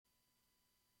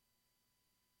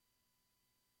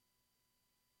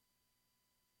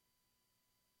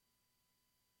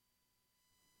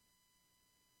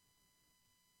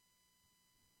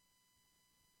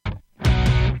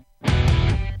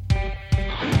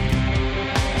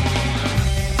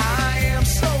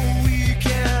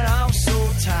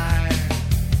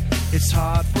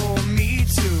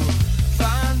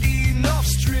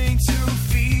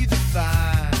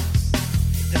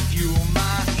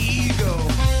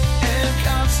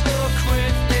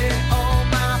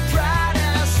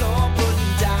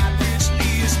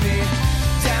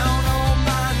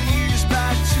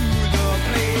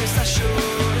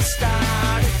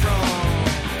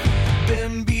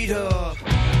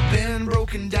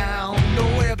broken down,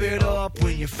 nowhere but up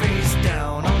when you're face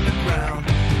down on the ground.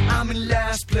 I'm in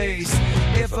last place,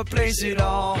 if I place it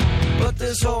all, but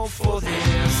there's hope for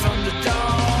this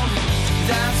underdog.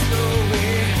 That's the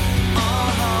way,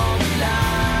 we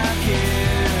like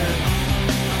it.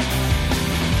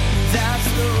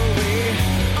 That's the way,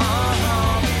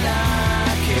 we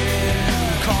like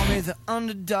it. Call me the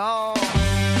underdog.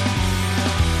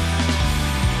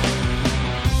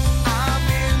 I'm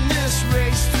in this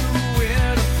race to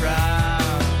win a prize.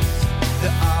 The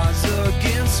odds are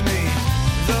against me.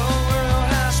 The world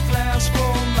has plans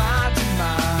for my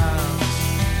demise.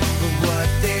 But what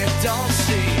they don't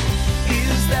see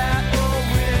is that a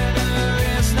winner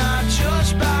is not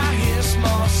judged by his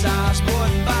small size, but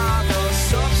by the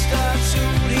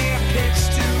substitute he picks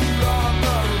to run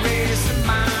the race. And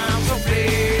mine's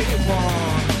already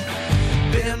won.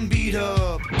 Been beat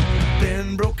up,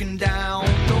 been broken down,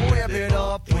 nowhere but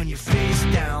up when you're face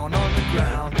down on the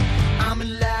ground. I'm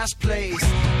in last place,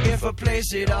 if I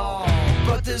place it all,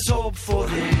 but there's hope for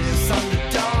this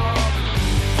underdog.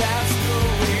 That's the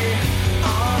way,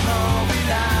 we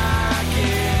like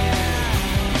it.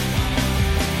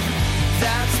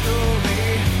 That's the way,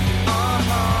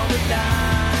 we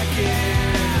like it.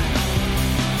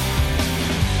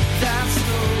 That's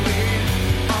the way,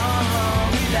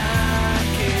 we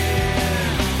like it.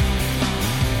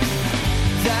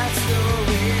 That's the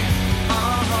way,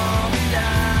 we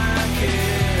like it.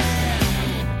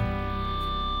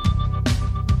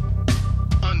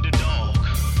 Underdog.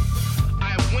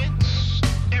 I wince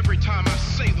every time I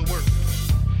say the word,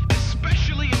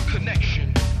 especially in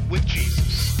connection with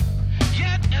Jesus.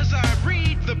 Yet, as I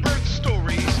read the birth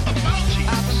stories about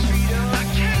Jesus, I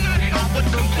cannot help but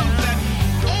conclude that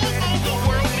although the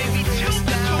world may be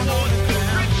tilted towards the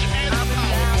rich and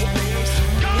powerful,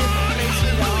 God,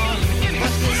 hallelujah, in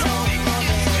His mercy,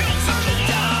 is tilted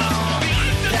towards the underdog.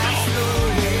 That's the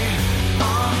way,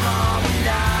 we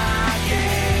like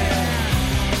it.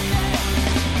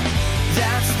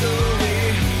 That's the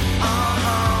way,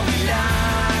 we like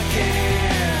it.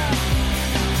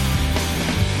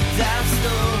 That's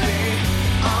the way, we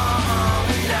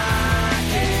like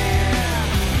it.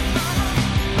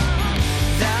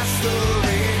 That's the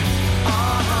way, we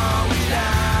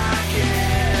like it.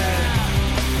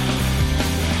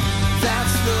 That's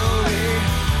the way,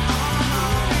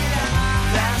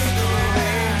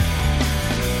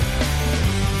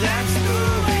 that's the way, that's the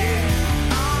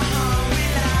way,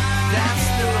 that's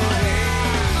the way.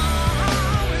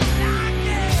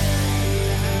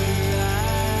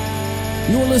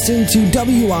 You're listening to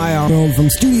WIR from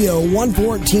Studio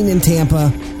 114 in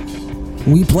Tampa.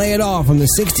 We play it all from the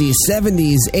 60s,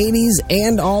 70s, 80s,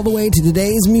 and all the way to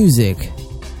today's music.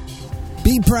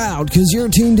 Be proud, because you're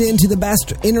tuned in to the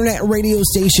best internet radio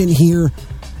station here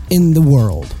in the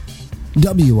world.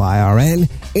 WIRN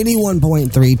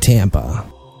 81.3 Tampa.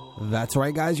 That's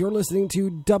right, guys. You're listening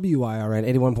to WIRN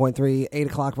 81.3, 8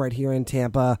 o'clock right here in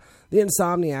Tampa, the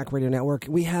Insomniac Radio Network.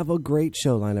 We have a great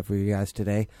show lineup for you guys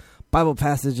today. Bible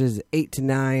passages 8 to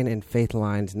 9 and faith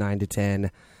lines 9 to 10.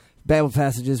 Bible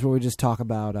passages where we just talk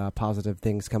about positive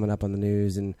things coming up on the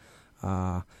news and,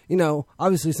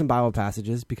 obviously some Bible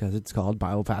passages because it's called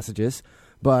Bible passages.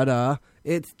 But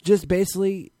it's just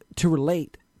basically to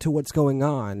relate to what's going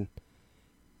on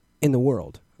in the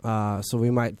world. So we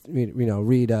might,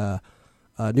 read a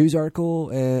news article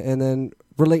and then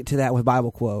relate to that with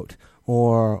Bible quote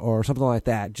or something like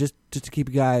that, just to keep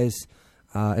you guys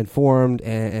informed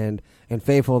and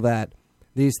faithful that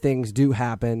these things do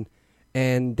happen,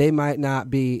 and they might not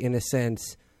be, in a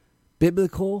sense,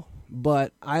 biblical,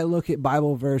 but I look at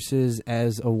Bible verses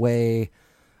as a way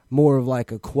more of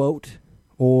like a quote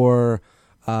or,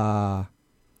 in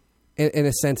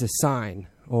a sense, a sign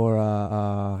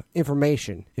or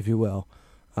information, if you will,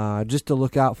 just to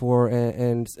look out for,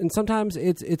 and sometimes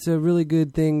it's a really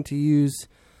good thing to use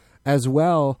as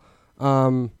well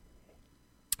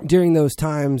during those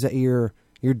times that you're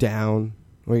down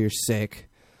or you're sick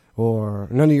or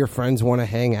none of your friends want to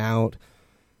hang out.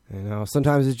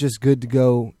 Sometimes it's just good to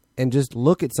go and just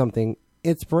look at something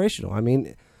inspirational. I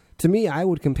mean, to me, I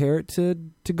would compare it to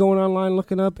going online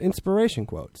looking up inspiration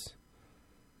quotes.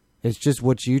 It's just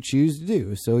what you choose to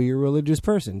do. So you're a religious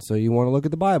person, so you want to look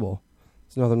at the Bible.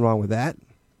 There's nothing wrong with that.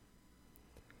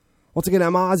 Once again,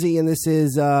 I'm Ozzy, and this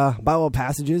is Bible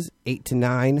Passages 8 to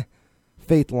 9,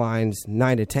 Faith Lines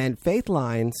 9 to 10. Faith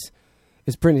Lines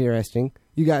is pretty interesting.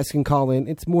 You guys can call in.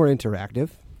 It's more interactive.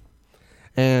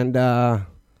 And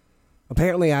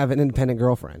apparently I have an independent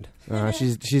girlfriend.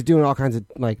 She's doing all kinds of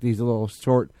like these little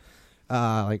short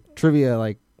like trivia,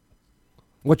 like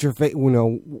what's your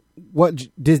what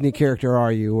Disney character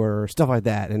are you, or stuff like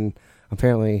that. And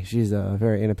apparently she's a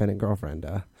very independent girlfriend.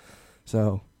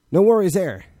 So no worries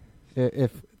there.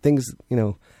 If things,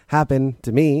 happen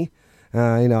to me,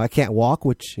 I can't walk,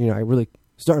 which, I really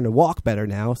starting to walk better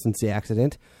now since the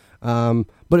accident.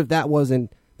 But if that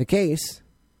wasn't the case,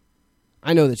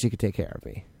 I know that she could take care of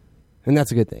me. And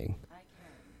that's a good thing.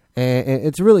 And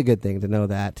it's a really good thing to know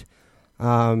that.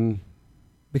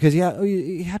 Because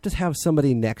you have to have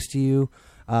somebody next to you,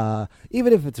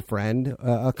 even if it's a friend,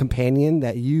 a companion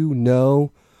that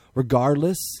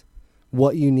regardless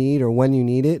what you need or when you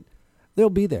need it, they'll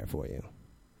be there for you.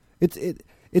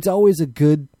 It's always a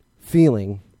good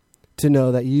feeling to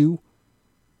know that you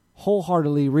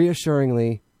wholeheartedly,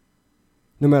 reassuringly,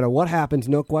 no matter what happens,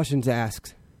 no questions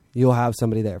asked, you'll have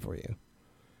somebody there for you.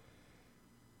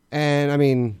 And I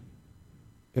mean,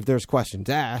 if there's questions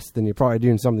asked, then you're probably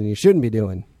doing something you shouldn't be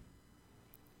doing.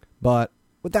 But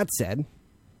with that said,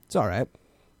 it's all right.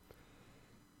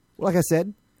 Like I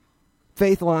said,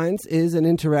 Faith Lines is an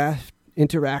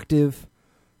interactive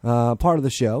part of the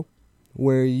show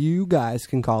where you guys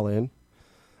can call in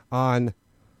on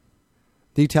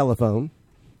the telephone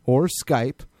or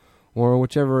Skype or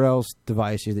whichever else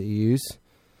device that you use,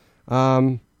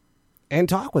 and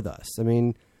talk with us. I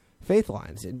mean, Faith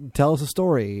Lines, tell us a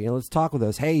story. Let's talk with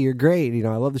us. Hey, you're great.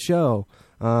 I love the show.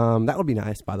 That would be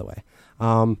nice, by the way.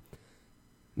 No,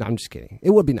 I'm just kidding. It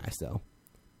would be nice, though.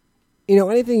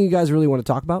 Anything you guys really want to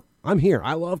talk about, I'm here.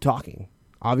 I love talking.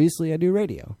 Obviously, I do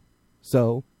radio.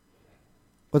 So,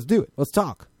 let's do it. Let's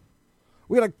talk.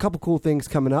 We got a couple cool things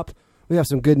coming up. We have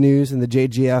some good news in the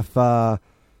JGF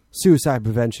suicide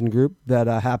prevention group that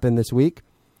happened this week.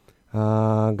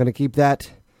 I'm going to keep that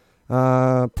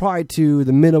probably to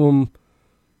the middle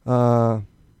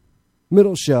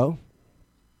show.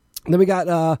 And then we got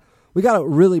a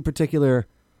really particular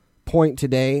point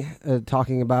today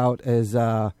talking about is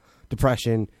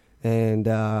depression and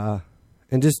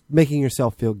just making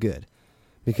yourself feel good,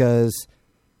 because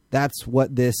that's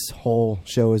what this whole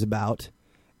show is about.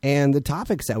 And the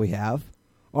topics that we have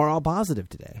are all positive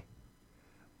today,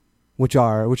 which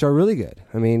are really good.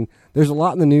 I mean, there's a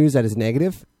lot in the news that is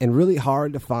negative and really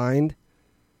hard to find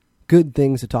good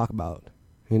things to talk about.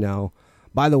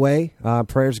 By the way,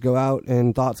 prayers go out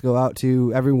and thoughts go out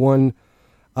to everyone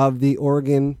of the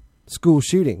Oregon school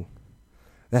shooting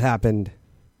that happened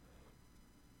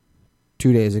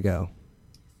 2 days ago.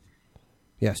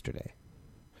 Yesterday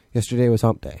was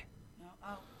Hump Day. No,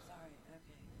 oh, sorry.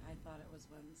 Okay, I thought it was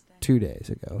Wednesday. 2 days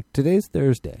ago. Today's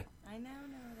Thursday. I now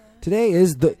know that. Today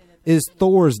is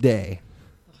Thor's Day.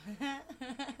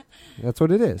 That's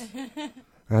what it is.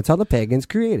 That's how the pagans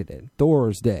created it.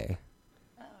 Thor's Day.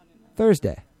 Oh, I didn't know.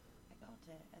 Thursday. I got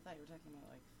it. I thought you were talking about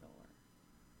like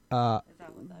Thor. Is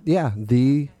that what that means? Yeah,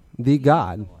 the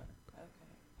god. Thor. Okay.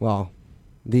 Well,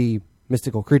 the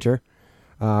mystical creature.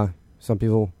 Some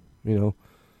people,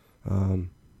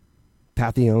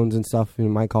 pantheons and stuff,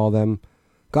 might call them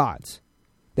gods.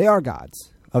 They are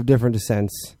gods of different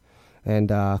descents and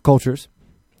cultures.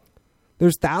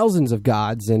 There's thousands of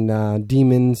gods and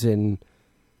demons and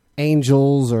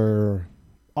angels or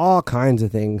all kinds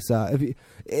of things.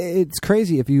 It's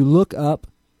crazy. If you look up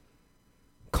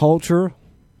culture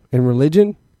and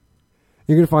religion,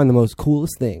 you're going to find the most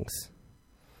coolest things.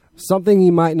 Something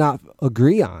you might not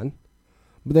agree on,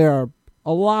 but there are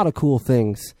a lot of cool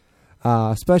things,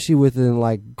 especially within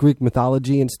like Greek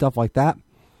mythology and stuff like that.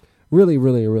 Really,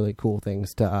 really, really cool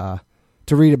things to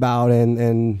read about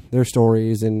and their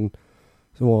stories and,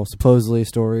 well, supposedly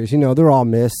stories. They're all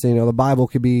myths. The Bible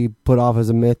could be put off as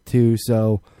a myth too.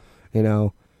 So,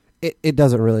 it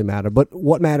doesn't really matter. But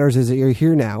what matters is that you're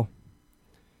here now,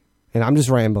 and I'm just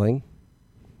rambling.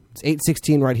 It's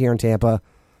 8:16 right here in Tampa.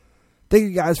 Thank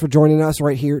you guys for joining us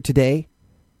right here today,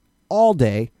 all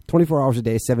day, 24 hours a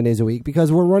day, 7 days a week,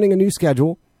 because we're running a new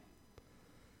schedule.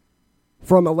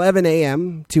 From 11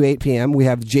 a.m. to 8 p.m., we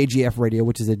have JGF Radio,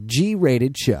 which is a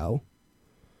G-rated show.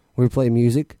 We play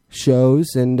music,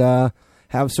 shows, and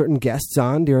have certain guests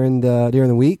on during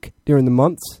the week, during the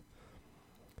months.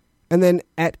 And then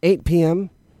at 8 p.m.,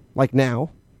 like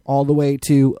now, all the way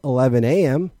to 11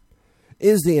 a.m.,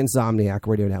 is the Insomniac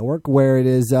Radio Network, where it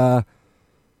is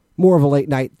more of a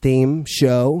late-night theme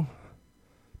show,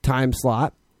 time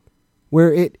slot,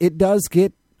 where it does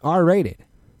get R-rated,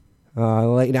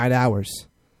 late-night hours.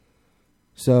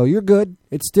 So you're good.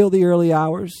 It's still the early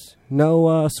hours.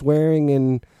 No swearing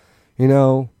and,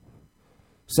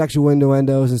 sexual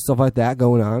innuendos and stuff like that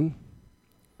going on.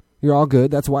 You're all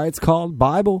good. That's why it's called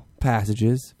Bible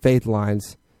Passages, Faith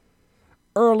Lines,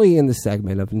 early in the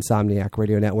segment of Insomniac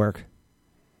Radio Network.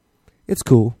 It's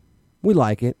cool. We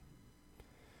like it.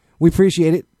 We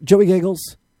appreciate it. Joey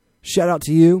Giggles, shout out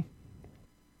to you.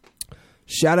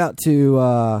 Shout out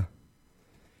to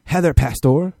Heather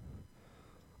Pastor,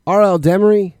 R.L.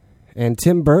 Demery, and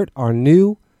Tim Burt, our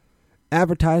new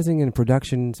advertising and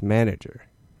productions manager.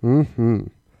 So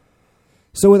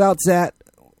without that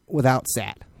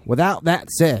said,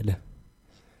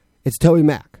 it's Toby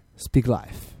Mac, Speak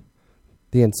Life,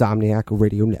 the Insomniac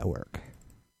Radio Network.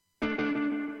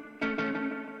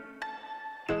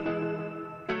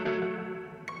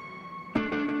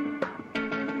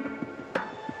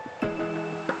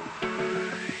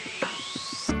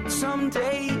 Some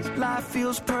days life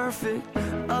feels perfect,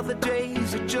 other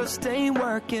days it just ain't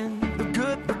working. The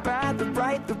good, the bad, the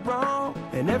right, the wrong,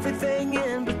 and everything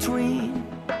in between.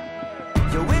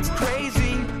 Yo, it's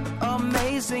crazy,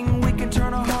 amazing, we can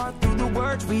turn our heart through the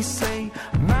words we say.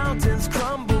 Mountains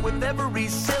crumble with every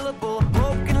syllable,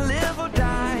 broken live or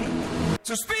die.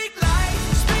 So speak life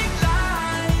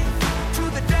to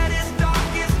the deadest,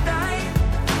 darkest night.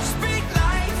 Speak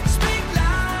life,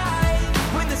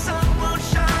 when the sun won't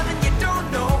shine and you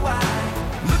don't know why.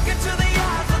 Look into the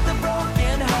eyes of the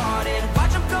broken hearted,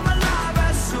 watch them come alive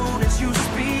as soon as you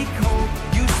speak hope,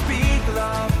 you speak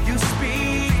love, you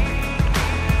speak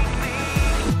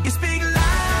life.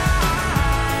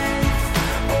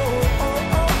 Oh,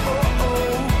 oh, oh, oh,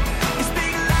 oh. You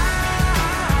speak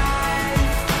life.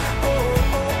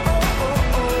 Oh, oh, oh,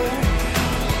 oh,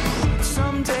 oh.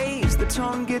 Some days the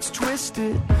tongue gets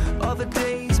twisted, other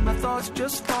days my thoughts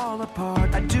just fall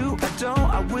apart. I do, I don't,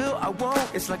 I will, I won't.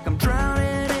 It's like I'm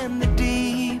drowning in the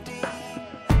deep.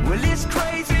 Well, it's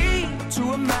crazy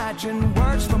to imagine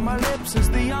words from my lips as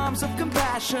the arms of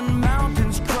compassion.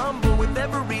 Mountains crumble with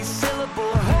every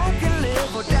syllable. Hope can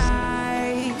live or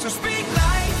die. So speak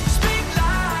life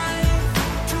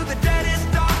to the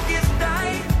deadest, darkest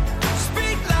night.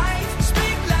 Speak life,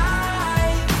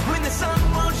 when the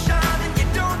sun won't shine and you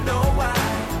don't know why.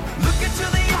 Look into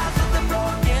the eyes of the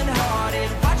broken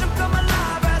hearted, watch them come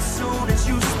alive as soon as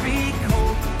you speak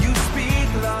hope, you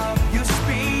speak love, you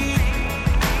speak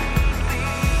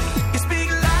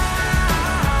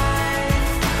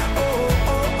life. Oh,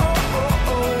 oh, oh, oh,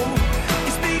 oh.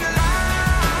 You speak life.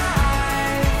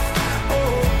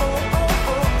 Oh, oh, oh,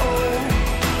 oh,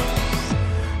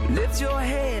 oh. Lift your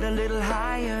head a little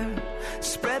higher,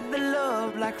 spread the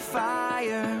love like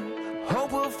fire.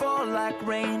 Hope will fall like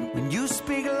rain when you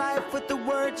speak life with the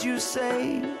words you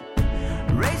say.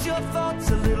 Raise your thoughts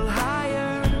a little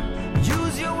higher,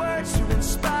 use your words to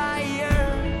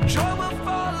inspire. Joy will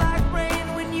fall like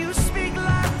rain when you speak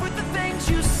life with the things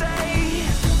you say.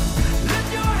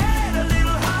 Lift your head a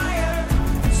little higher,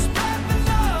 spread the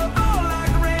love all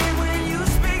like rain when you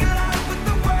speak life with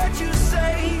the words you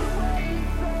say.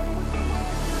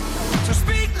 So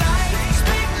speak life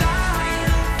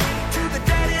to the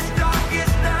deadest,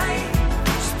 darkest night.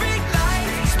 Speak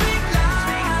life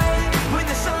when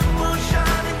the sun won't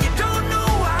shine and you don't know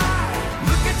why.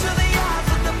 Look into the eyes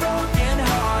of the broken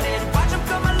hearted, watch them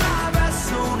come alive as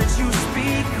soon as you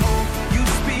speak hope, you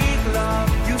speak love,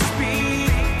 you speak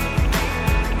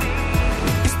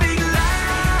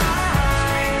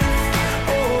life.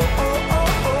 Oh, oh,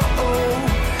 oh, oh,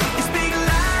 oh. You speak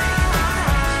life.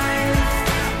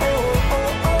 Oh,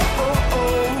 oh, oh, oh,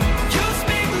 oh. You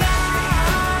speak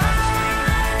life.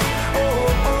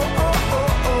 Oh, oh, oh,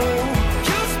 oh, oh.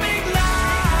 You speak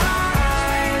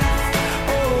life.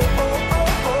 Oh, oh,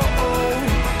 oh, oh,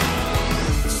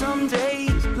 oh. Some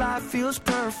days life feels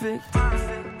perfect.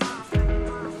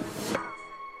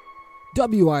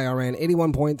 WIRN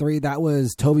 81.3, that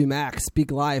was Toby Mac,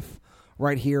 Speak Life,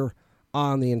 right here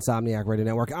on the Insomniac Radio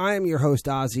Network. I am your host,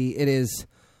 Ozzy. It is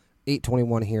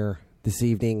 8:21 here this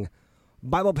evening.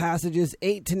 Bible Passages,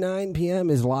 8 to 9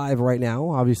 p.m. is live right now.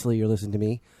 Obviously, you're listening to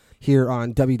me here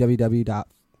on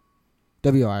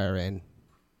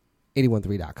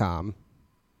www.WIRN813.com.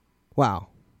 Wow.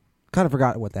 Kind of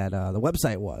forgot what that the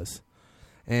website was.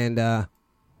 And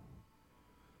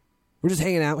we're just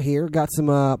hanging out here. Got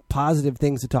some positive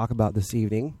things to talk about this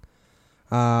evening.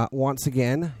 Once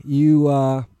again,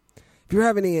 if you're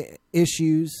having any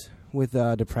issues with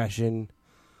depression,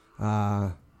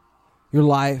 your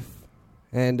life,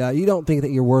 and you don't think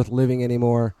that you're worth living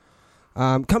anymore,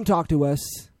 come talk to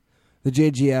us, the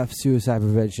JGF Suicide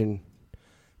Prevention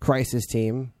Crisis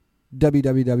Team,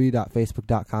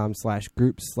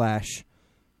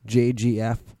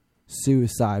 www.facebook.com/group/JGF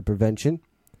Suicide Prevention.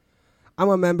 I'm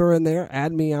a member in there.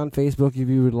 Add me on Facebook if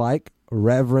you would like,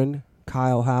 Reverend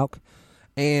Kyle Houck,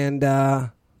 and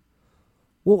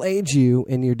we'll aid you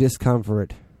in your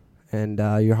discomfort and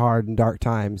your hard and dark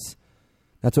times.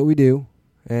 That's what we do.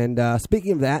 And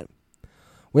speaking of that,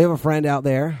 we have a friend out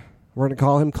there. We're going to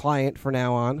call him Client from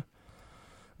now on.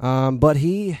 But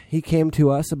he came to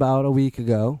us about a week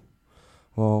ago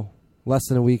less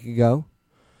than a week ago,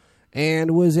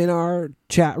 and was in our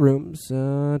chat rooms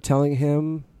telling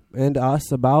him and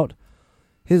us about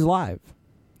his life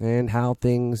and how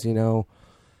things,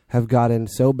 have gotten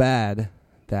so bad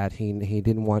that he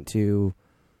didn't want to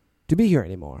be here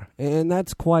anymore. And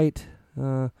that's quite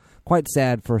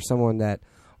sad for someone that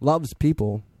loves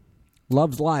people,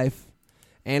 loves life,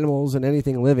 animals, and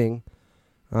anything living.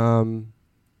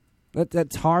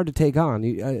 That's hard to take on.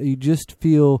 You just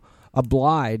feel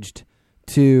obliged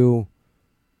to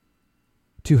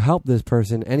help this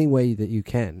person any way that you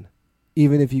can,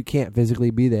 even if you can't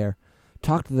physically be there.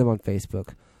 Talk to them on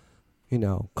Facebook,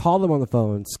 call them on the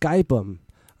phone, Skype them.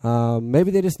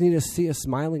 Maybe they just need to see a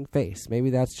smiling face.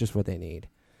 Maybe that's just what they need.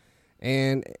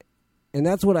 And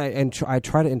that's what I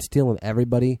try to instill in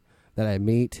everybody that I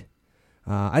meet.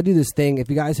 I do this thing. If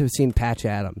you guys have seen Patch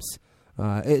Adams,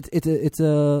 it's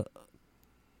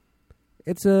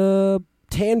a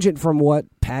tangent from what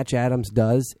Patch Adams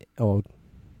does, or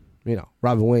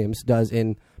Robin Williams does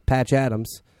in Patch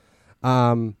Adams.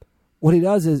 What he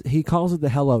does is he calls it the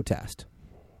hello test.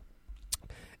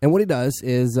 And what he does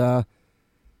is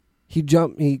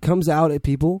he comes out at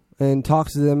people and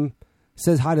talks to them,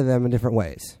 says hi to them in different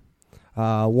ways.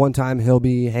 One time he'll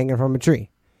be hanging from a tree.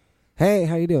 Hey,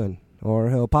 how you doing? Or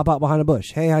he'll pop out behind a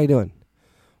bush. Hey, how you doing?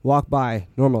 Walk by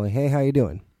normally. Hey, how you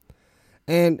doing?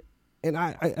 And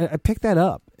I picked that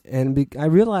up, and I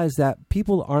realized that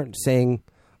people aren't saying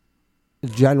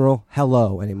general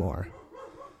hello anymore.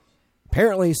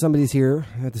 Apparently somebody's here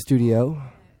at the studio,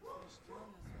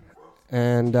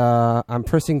 and I'm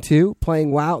pressing 2,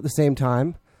 playing WoW at the same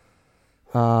time,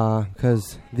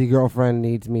 because the girlfriend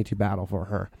needs me to battle for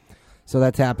her. So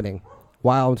that's happening.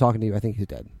 While I'm talking to you, I think he's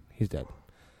dead. He's dead.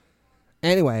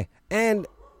 Anyway, and,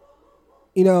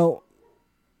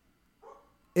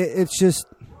 it's just,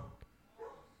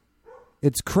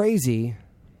 it's crazy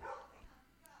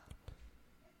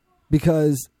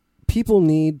because people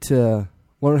need to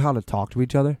learn how to talk to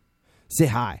each other, say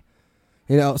hi,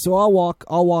 so I'll walk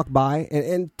by,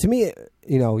 and to me,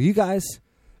 you guys,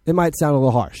 it might sound a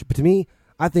little harsh, but to me,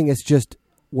 I think it's just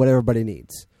what everybody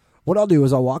needs. What I'll do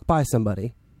is I'll walk by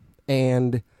somebody,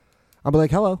 and I'll be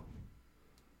like, hello.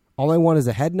 All I want is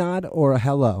a head nod or a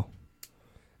hello.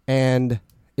 And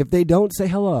if they don't say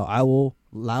hello, I will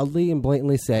loudly and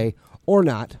blatantly say, or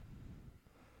not,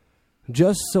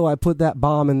 just so I put that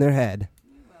bomb in their head,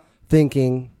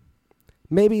 thinking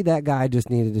maybe that guy just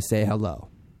needed to say hello.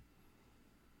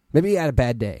 Maybe he had a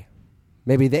bad day.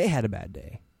 Maybe they had a bad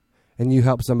day, and you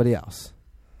help somebody else.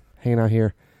 Hanging out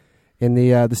here in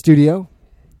the studio,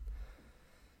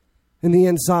 in the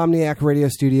Insomniac Radio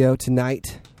Studio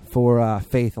tonight for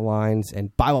Faith Lines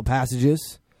and Bible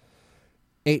Passages,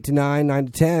 8 to 9, 9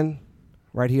 to 10,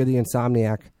 right here, the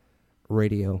Insomniac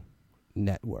Radio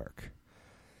Network.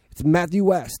 It's Matthew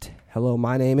West. Hello,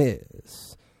 my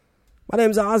name's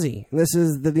Ozzy, and this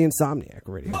is the Insomniac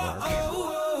Radio Network.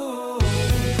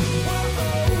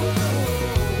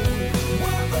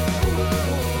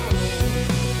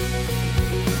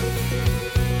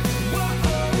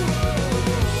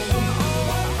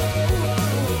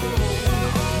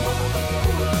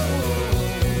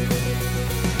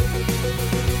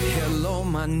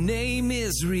 My name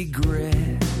is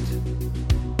Regret.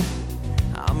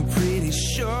 I'm pretty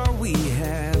sure we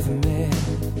have met.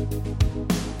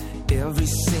 Every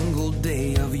single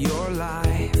day of your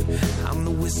life, I'm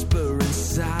the whisper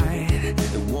inside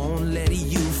that won't let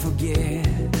you forget.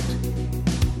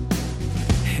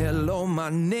 Hello, my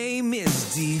name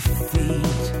is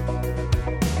Defeat.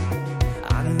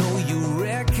 I know you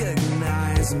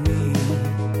recognize me.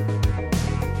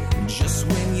 Just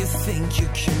when you think you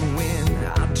can win,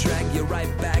 I'll drag you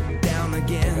right back down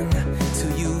again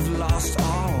till you've lost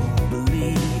all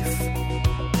belief.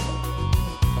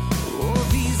 Oh,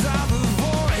 these are the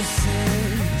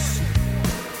voices.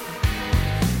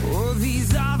 Oh,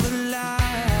 these are the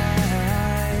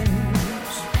lies.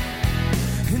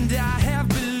 And I have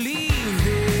believed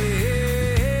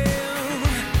them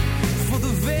for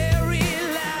the very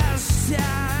last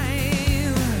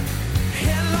time.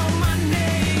 Hello, my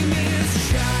name is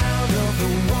Child of the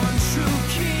One True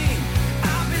King.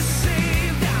 I've been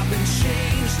saved, I've been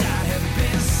changed, I have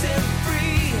been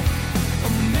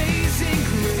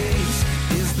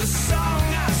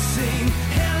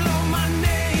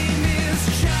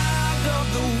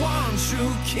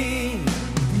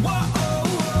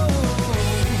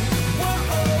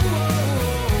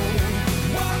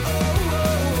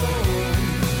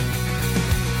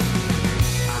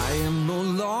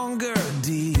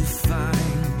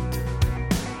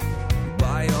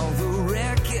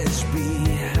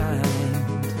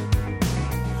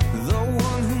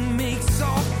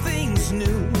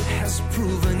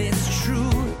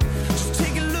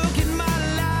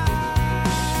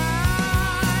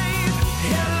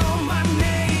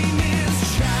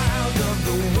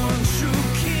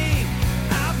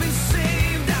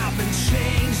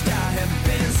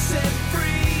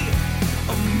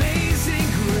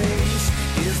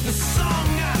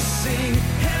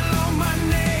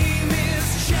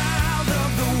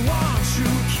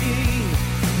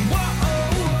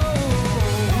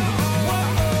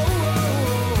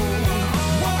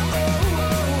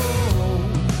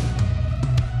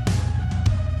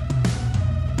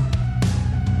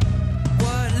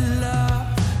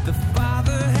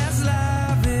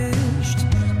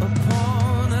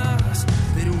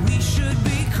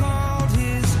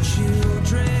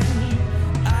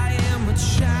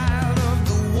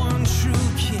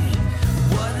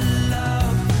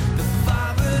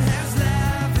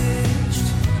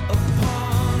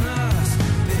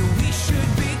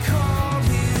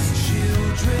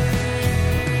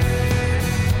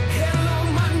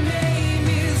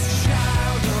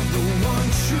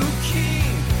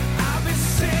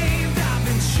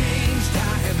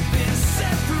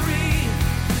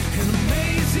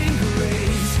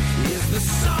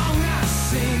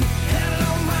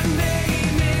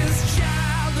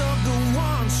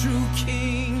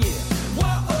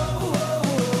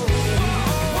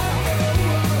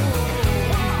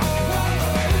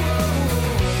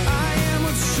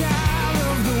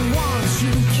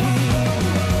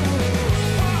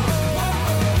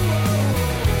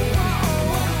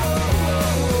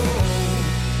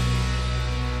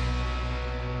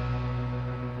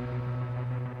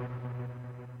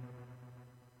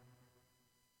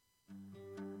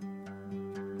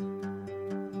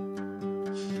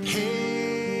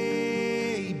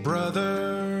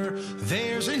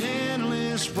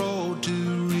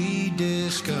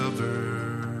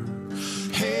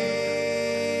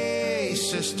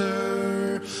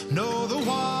sister. No, the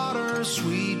water's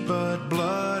sweet, but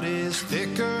blood is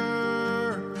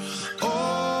thicker.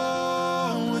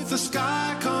 Oh, if the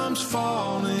sky comes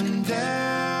falling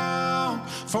down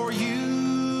for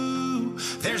you,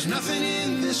 there's nothing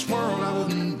in this world I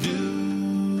wouldn't do.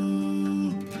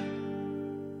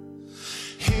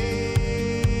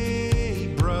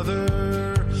 Hey,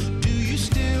 brother, do you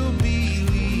still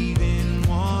believe in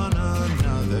one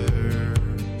another?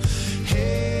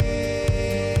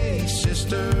 Hey,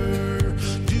 sister,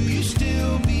 do you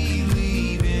still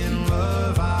believe in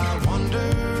love? I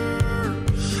wonder.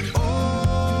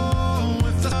 Oh,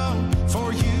 if the for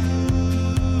you,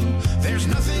 there's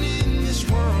nothing in this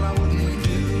world I wouldn't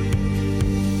do.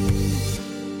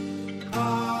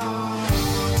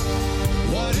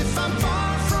 What if I'm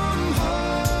far from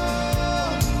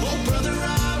home? Oh, brother,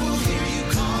 I will hear you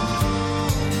call.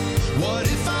 What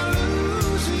if I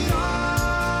lose it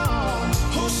all?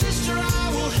 Oh, sister, I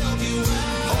will help you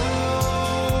out.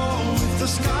 Oh, if the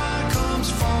sky comes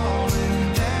falling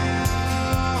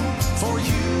down for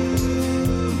you,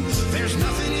 there's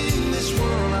nothing in this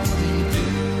world I wouldn't do.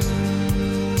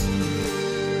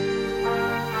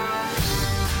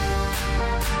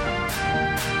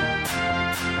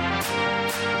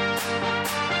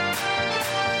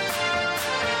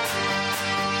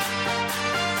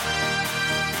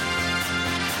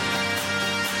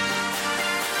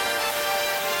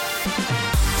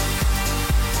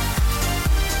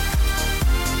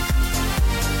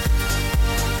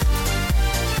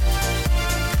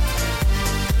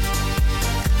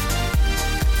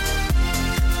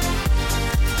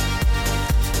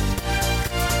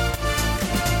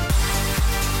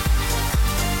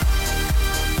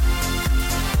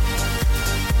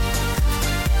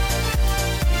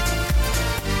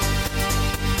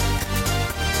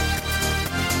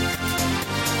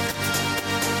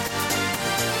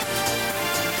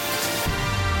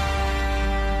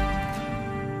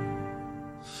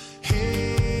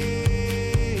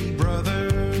 Hey, brother,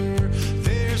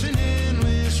 there's an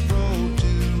endless road to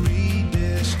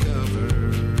rediscover.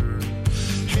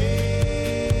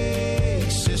 Hey,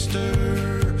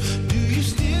 sister, do you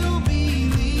still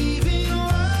believe in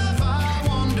love? I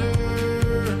wonder.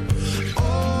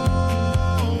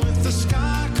 Oh, if the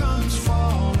sky comes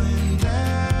falling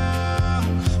down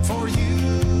for you,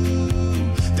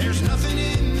 there's nothing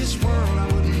in this world I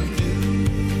wouldn't do.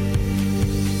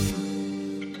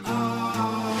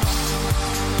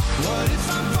 What if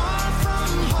I'm far from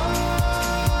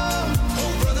home?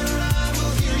 Oh, brother, I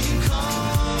will hear you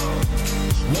call.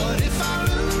 What if I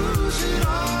lose it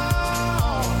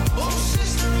all? Oh,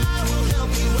 sister, I will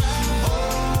help you out.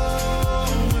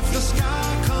 Oh, if the sky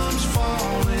comes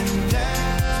falling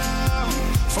down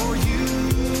for you,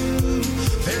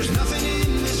 there's nothing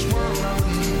in this world I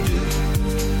wouldn't do.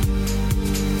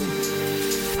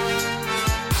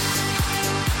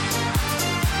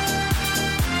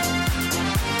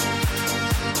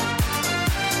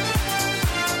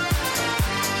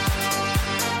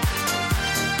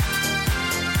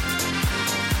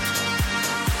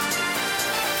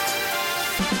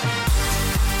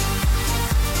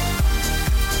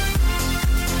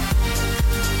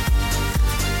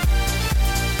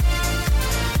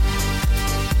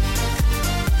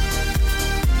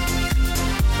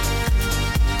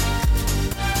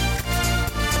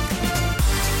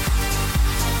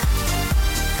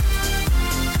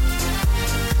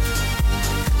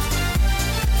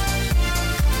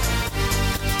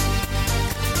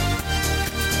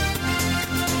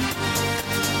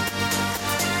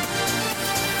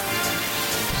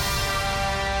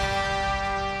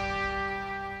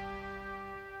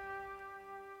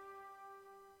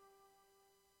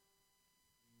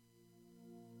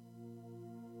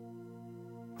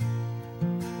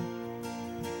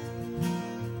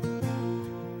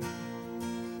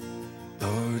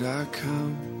 Lord, I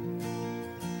come,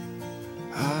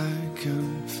 I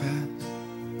confess,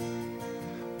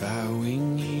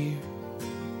 bowing here,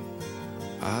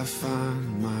 I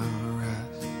find my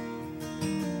rest.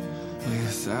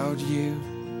 Without you,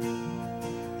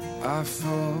 I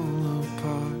fall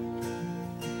apart.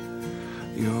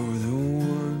 You're the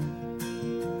one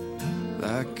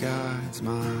that guides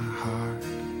my heart.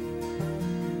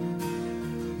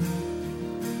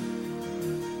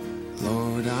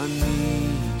 Lord, I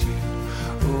need you.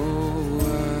 Oh,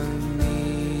 I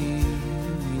need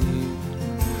you.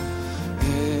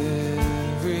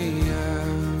 Every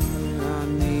hour I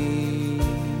need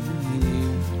you.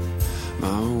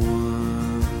 My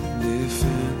one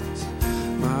defense,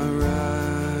 my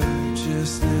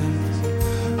righteousness.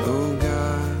 Oh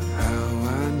God, how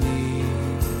I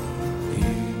need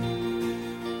you.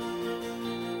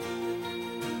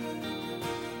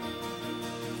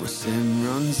 where sin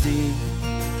runs deep.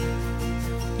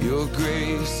 Your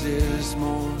grace is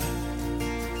more,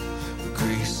 where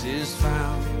grace is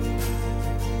found,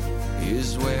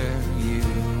 is where you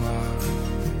are.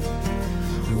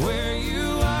 Where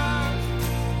you are,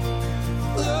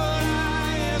 Lord,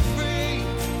 I am free.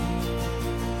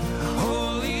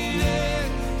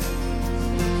 Holiness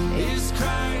is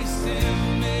Christ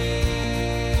in me.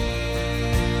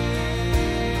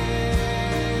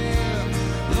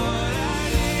 Lord, I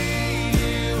need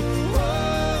you.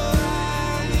 Oh,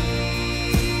 I need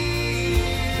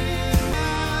you. I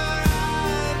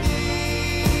need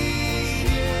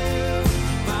you.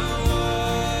 My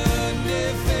one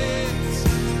defense,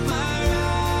 my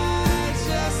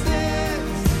righteousness.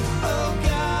 Oh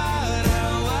God,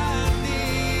 how I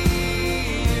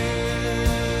need you.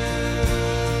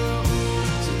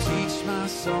 To teach my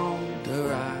soul to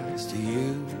rise to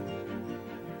you.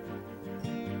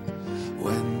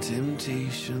 When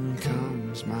temptation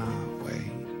comes my way,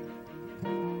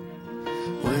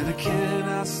 when I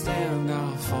cannot stand,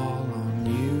 I'll fall on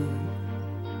you.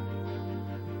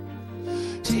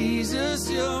 Jesus,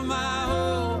 you're my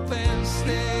hope and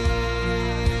stay.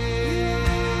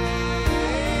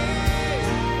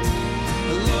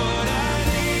 Lord, I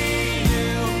need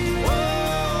you.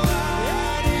 Oh,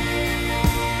 I need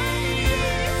you.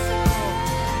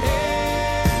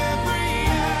 Every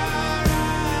hour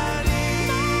I need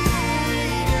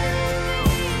you.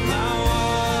 My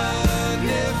one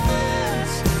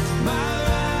defense, my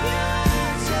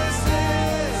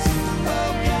righteousness.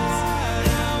 Oh God,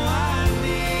 how I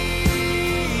need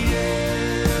you.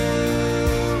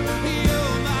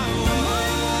 You're my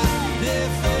one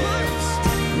defense,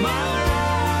 my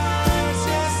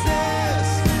righteousness.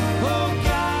 Oh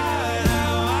God,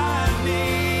 how I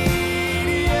need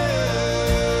you.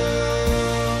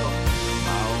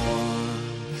 My one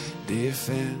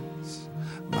defense,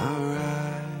 my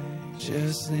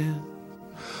righteousness.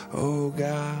 Oh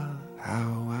God,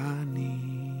 how I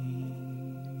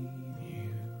need you.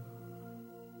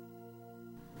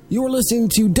 You're listening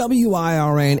to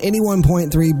WIRN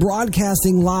 81.3,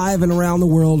 broadcasting live and around the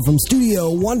world from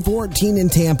Studio 114 in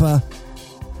Tampa.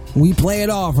 We play it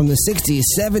all from the 60s,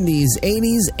 70s,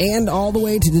 80s, and all the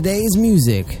way to today's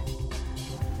music.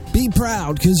 Be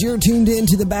proud, because you're tuned in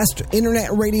to the best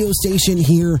internet radio station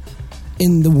here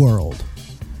in the world.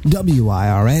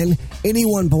 WIRN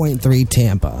 81.3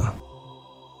 Tampa.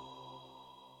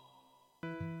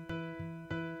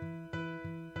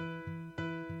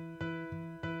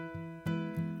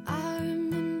 I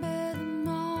remember the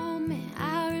moment,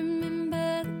 I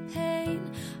remember the pain.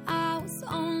 I was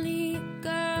only a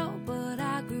girl, but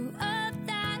I grew up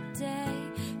that day.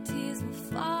 Tears were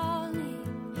falling,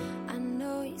 I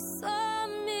know you saw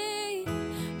me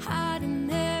hiding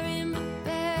there in my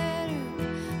bedroom,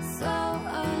 so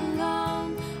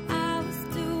alone. I was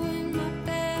doing my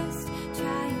best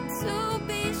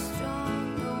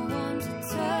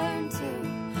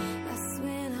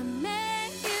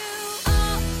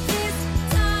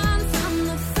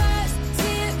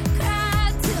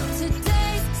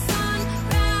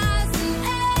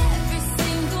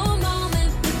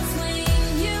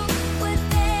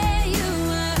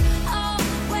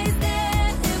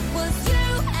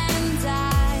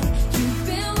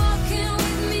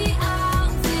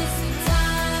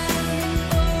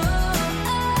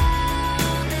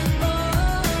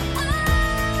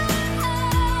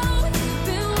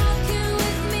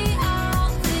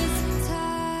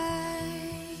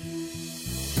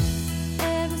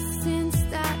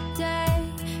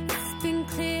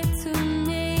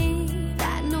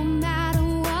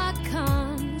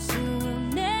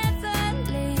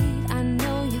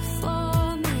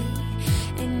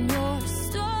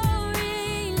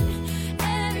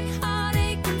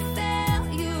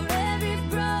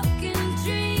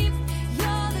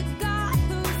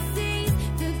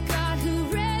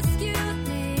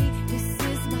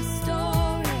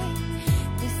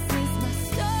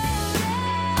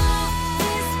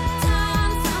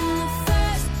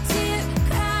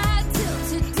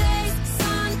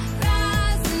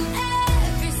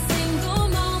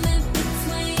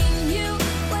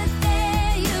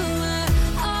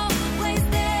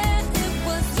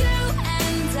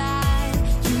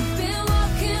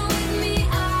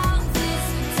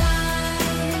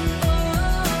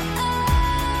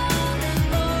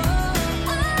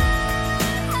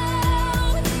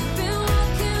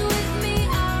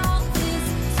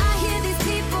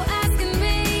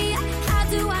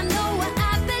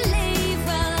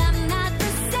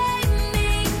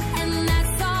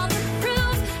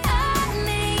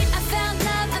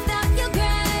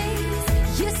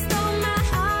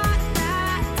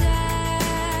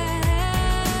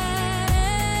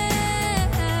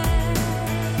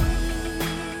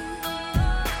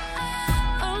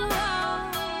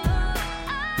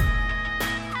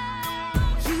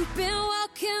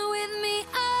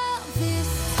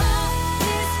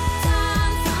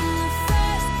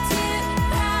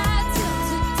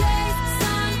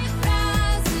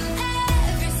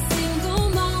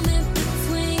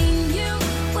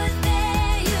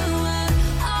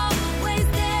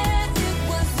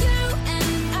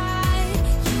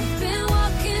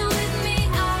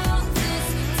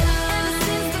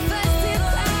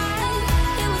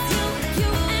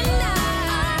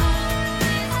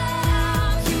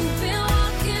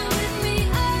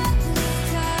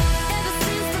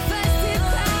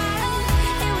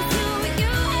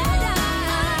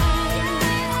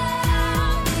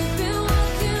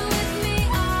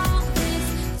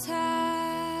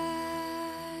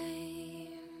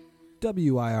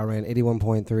WIRN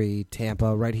 81.3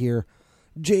 Tampa, right here.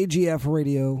 JGF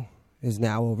Radio is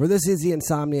now over. This is the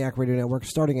Insomniac Radio Network,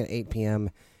 starting at 8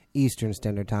 p.m. Eastern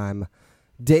Standard Time,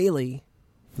 daily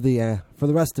for the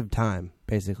rest of time,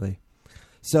 basically.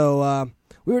 So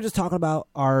we were just talking about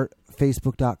our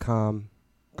Facebook.com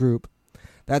group.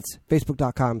 That's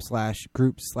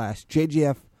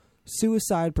Facebook.com/group/JGF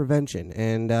Suicide Prevention.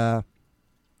 And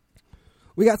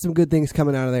we got some good things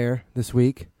coming out of there this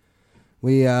week.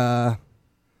 We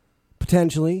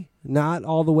potentially, not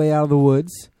all the way out of the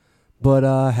woods, but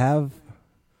have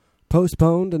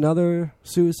postponed another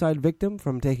suicide victim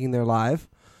from taking their life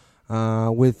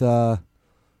with a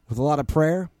lot of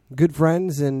prayer, good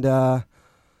friends, and I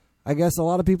guess a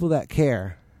lot of people that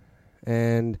care.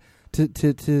 And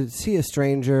to see a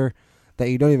stranger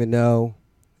that you don't even know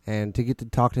and to get to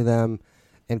talk to them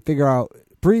and figure out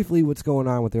briefly what's going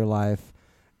on with their life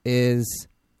is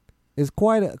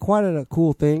quite a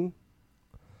cool thing.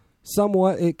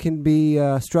 Somewhat it can be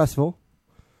stressful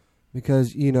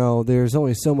because, you know, there's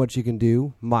only so much you can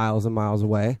do miles and miles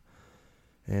away.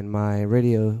 And my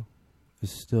radio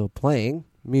is still playing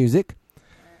music.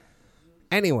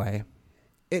 Anyway,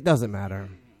 it doesn't matter.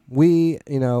 We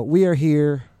are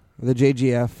here. The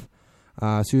JGF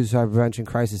Suicide Prevention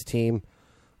Crisis Team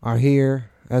are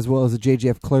here, as well as the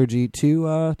JGF clergy,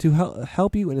 to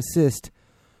help you and assist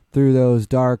through those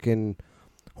dark and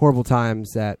horrible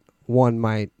times that one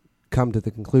might come to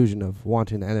the conclusion of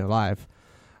wanting to end their life.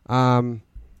 And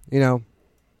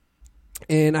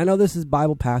I know this is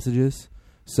Bible passages,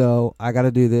 so I got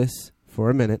to do this for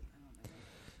a minute.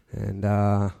 And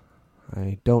I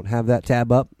don't have that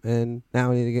tab up, and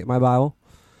now I need to get my Bible.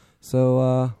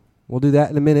 So we'll do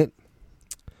that in a minute.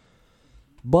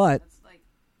 But,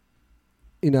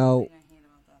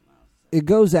 it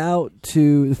goes out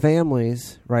to the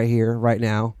families right here, right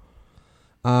now,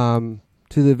 to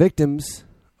the victims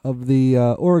of the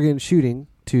Oregon shooting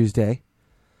Tuesday.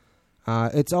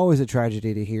 It's always a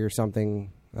tragedy to hear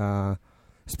something,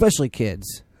 especially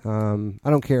kids. I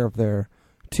don't care if they're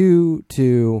 2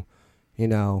 to,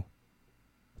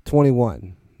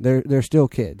 21. They're still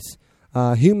kids.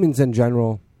 Humans in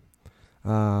general.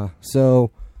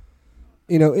 So,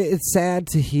 it's sad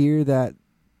to hear that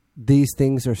these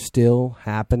things are still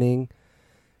happening.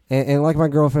 And like my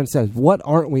girlfriend says, what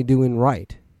aren't we doing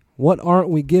right? What aren't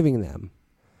we giving them?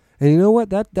 And you know what?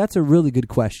 That's a really good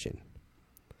question.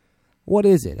 What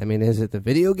is it? I mean, is it the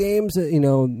video games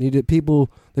that, people,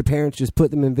 their parents just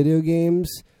put them in video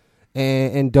games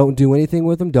and don't do anything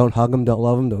with them? Don't hug them, don't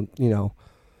love them, don't,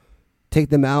 take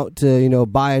them out to,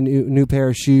 buy a new pair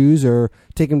of shoes or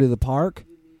take them to the park?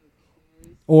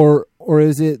 Or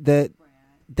is it that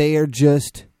they are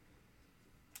just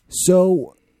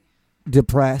so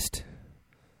depressed,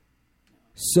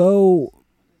 so,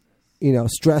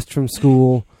 stressed from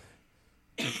school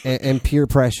and peer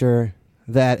pressure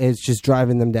that it's just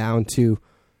driving them down to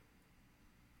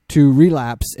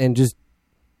relapse and just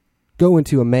go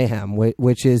into a mayhem,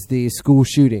 which is the school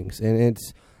shootings. And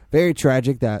it's very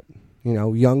tragic that,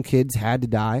 young kids had to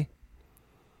die,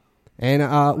 and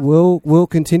will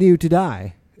continue to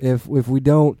die if we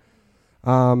don't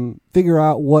figure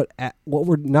out what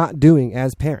we're not doing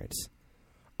as parents.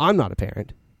 I'm not a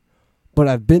parent, but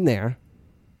I've been there.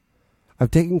 I've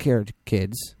taken care of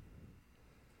kids.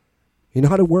 You know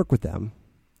how to work with them.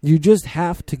 You just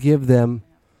have to give them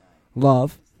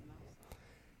love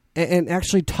and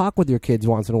actually talk with your kids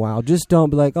once in a while. Just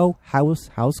don't be like, oh, how's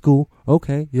school?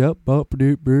 Okay, yep,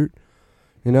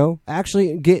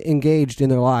 actually get engaged in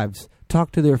their lives.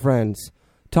 Talk to their friends.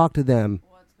 Talk to them.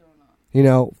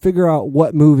 Figure out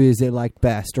what movies they liked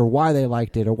best or why they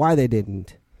liked it or why they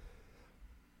didn't.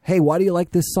 Hey, why do you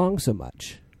like this song so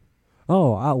much?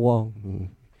 Oh, well,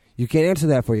 you can't answer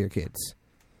that for your kids.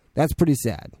 That's pretty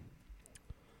sad.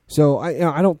 So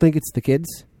I don't think it's the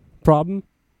kids' problem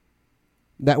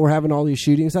that we're having all these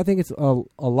shootings. I think it's a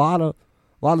lot of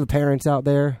the parents out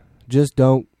there just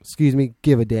don't,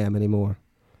 give a damn anymore.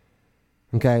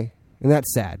 Okay? And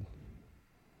that's sad.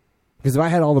 Because if I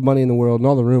had all the money in the world and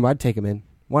all the room, I'd take them in.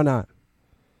 Why not?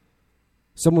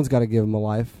 Someone's got to give them a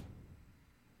life.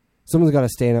 Someone's got to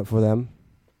stand up for them.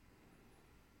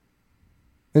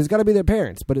 And it's got to be their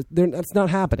parents, but that's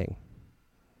not happening.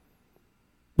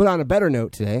 But on a better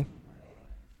note today,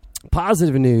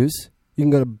 positive news. You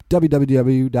can go to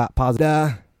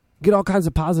www.positive. Get all kinds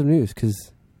of positive news,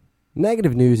 because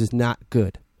negative news is not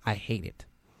good. I hate it.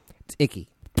 It's icky.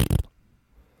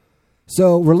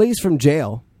 So, released from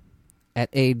jail at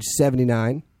age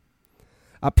 79,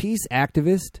 a peace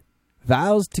activist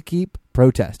vows to keep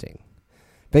protesting.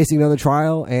 Facing another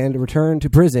trial and return to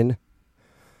prison,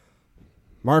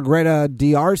 Margareta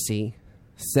D'Arcy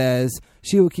says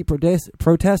she will keep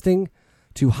protesting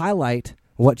to highlight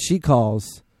what she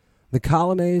calls the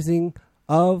colonizing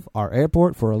of our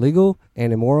airport for illegal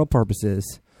and immoral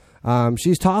purposes.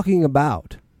 She's talking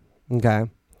about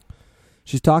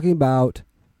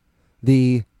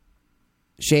the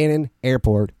Shannon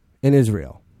Airport in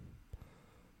Israel.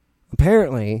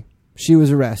 Apparently, she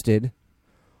was arrested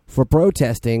for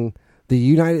protesting the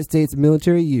United States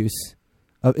military use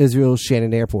of Israel's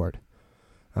Shannon Airport.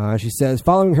 She says,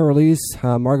 following her release,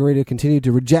 Margareta continued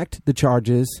to reject the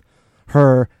charges.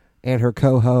 Her and her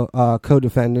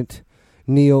co-defendant,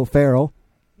 Neil Farrell,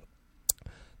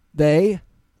 they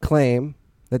claim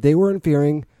that they were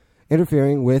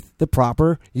interfering with the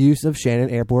proper use of Shannon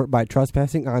Airport by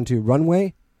trespassing onto the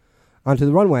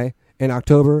runway in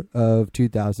October of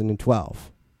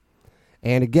 2012.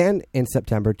 And again in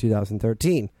September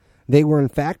 2013. They were in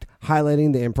fact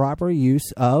highlighting the improper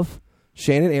use of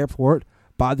Shannon Airport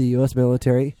by the U.S.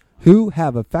 military, who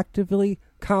have effectively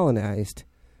colonized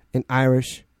an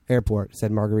Irish airport,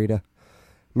 said Margareta,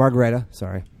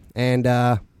 sorry. And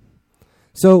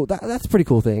so that's a pretty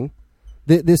cool thing.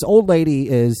 This old lady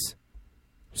is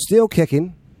still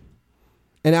kicking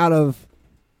and out of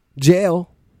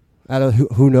jail, out of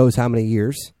who knows how many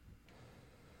years,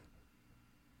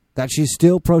 that she's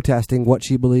still protesting what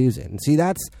she believes in. See,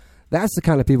 that's the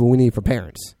kind of people we need for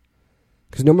parents.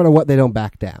 Because no matter what, they don't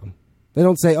back down. They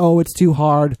don't say, oh, it's too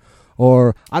hard,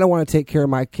 or I don't want to take care of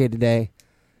my kid today,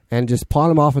 and just pawn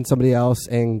them off on somebody else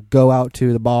and go out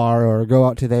to the bar or go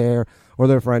out to their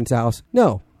friend's house.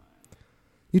 No.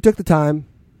 You took the time.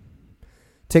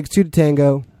 Takes two to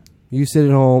tango. You sit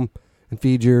at home and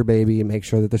feed your baby and make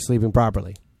sure that they're sleeping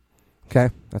properly. Okay?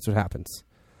 That's what happens.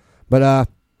 But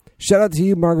shout out to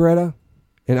you, Margareta,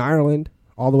 in Ireland,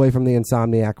 all the way from the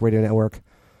Insomniac Radio Network.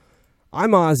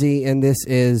 I'm Ozzy, and this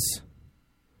is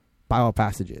Bible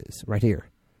Passages right here.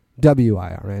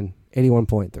 WIRN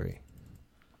 81.3.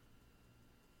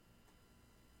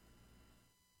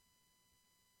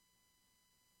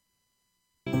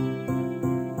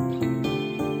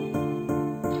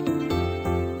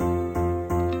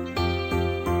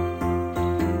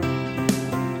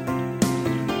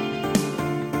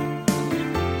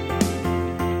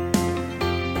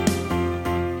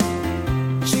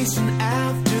 Chasing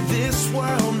after this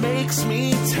world makes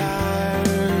me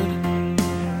tired.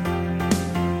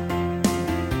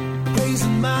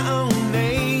 Praising my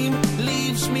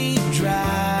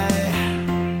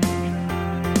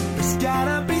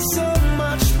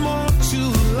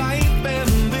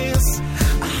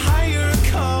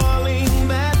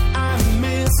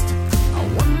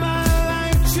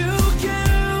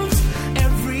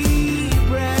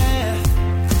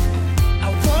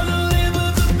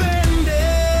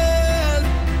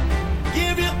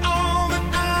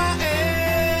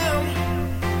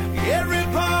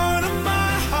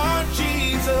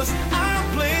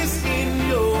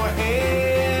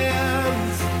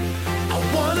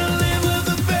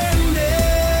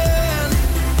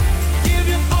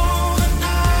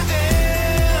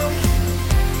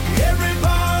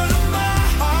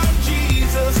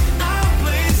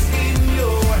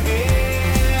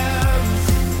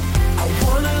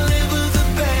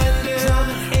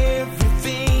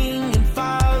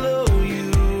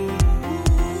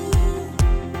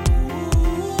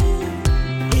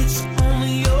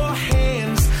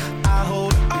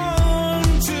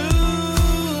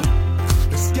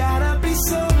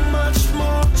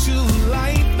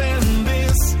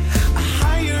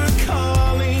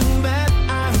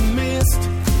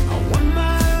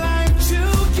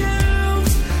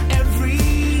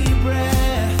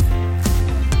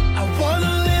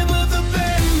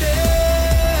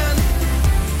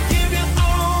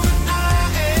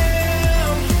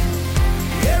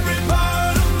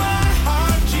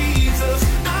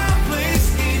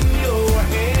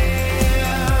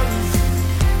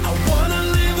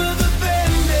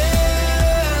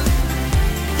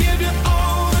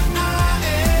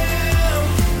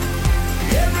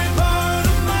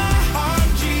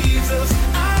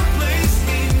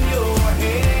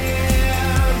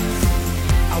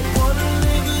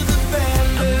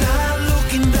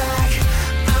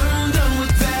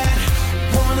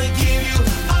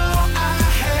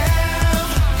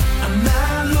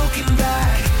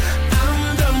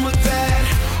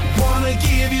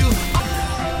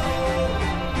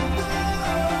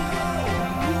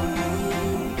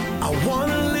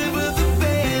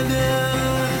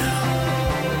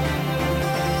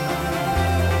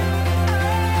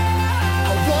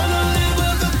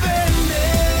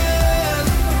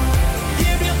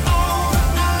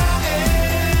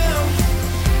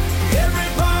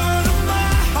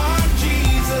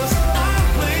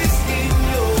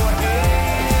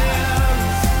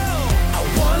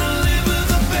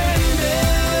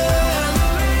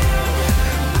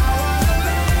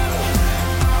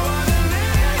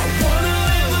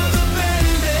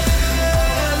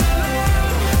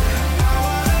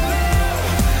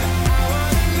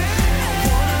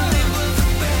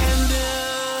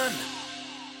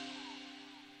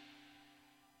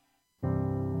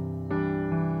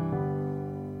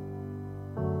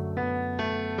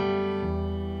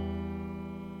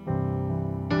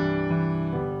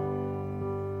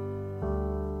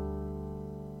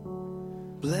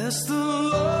Bless the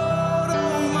Lord,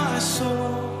 oh my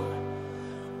soul,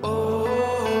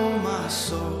 oh my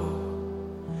soul.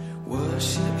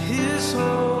 Worship His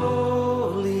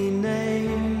holy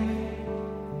name.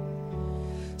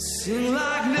 Sing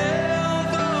like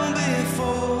never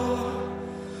before,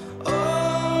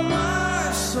 oh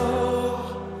my soul.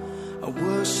 I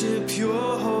worship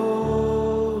Your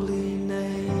holy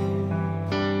name.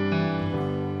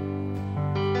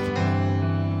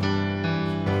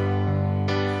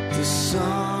 The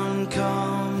sun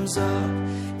comes up,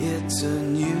 it's a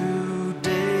new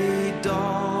day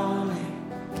dawning.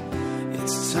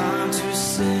 It's time to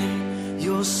sing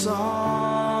Your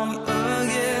song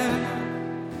again.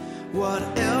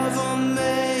 Whatever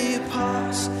may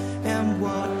pass and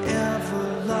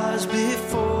whatever lies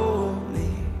before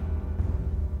me,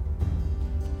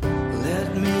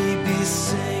 let me be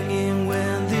singing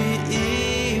when the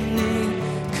evening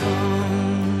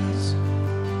comes.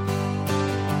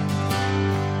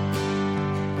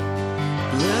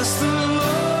 Bless the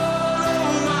Lord,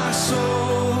 oh my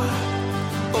soul,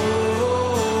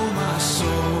 oh my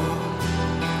soul.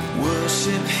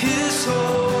 Worship His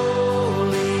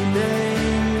holy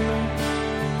name.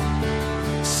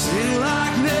 Sing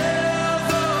like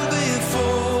never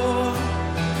before,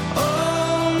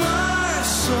 oh my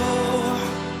soul.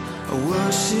 I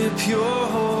worship Your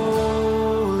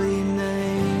holy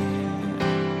name.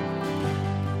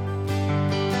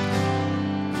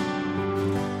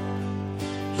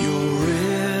 You're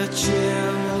rich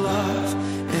in love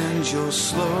and You're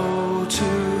slow to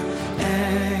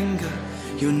anger.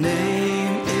 Your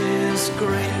name is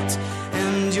great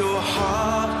and Your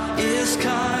heart is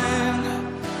kind.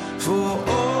 For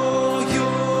all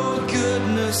Your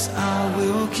goodness I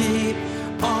will keep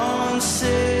on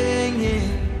singing.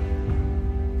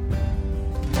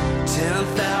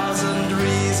 10,000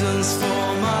 reasons for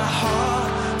my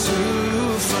heart to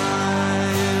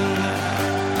find.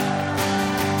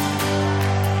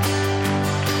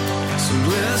 So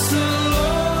bless the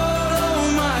Lord, oh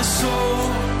my soul,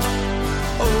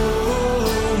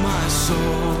 oh my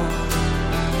soul.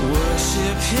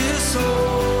 Worship His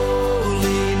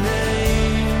holy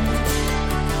name.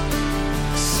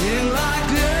 Sing like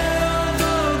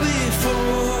never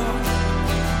before,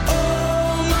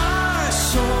 oh my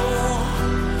soul.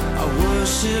 I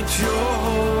worship Your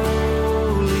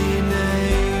holy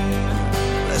name.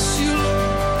 Bless You, Lord.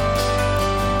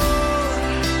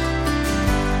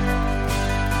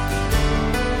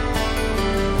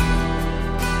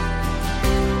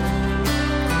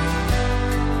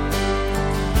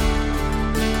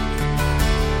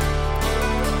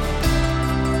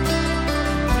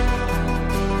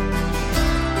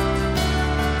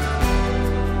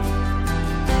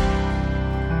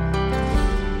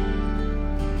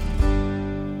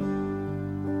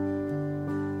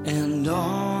 And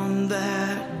on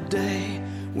that day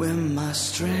when my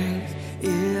strength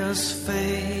is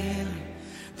failing,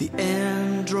 the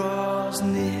end draws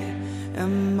near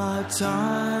and my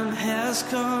time has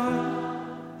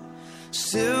come,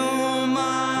 still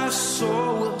my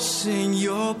soul will sing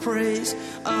Your praise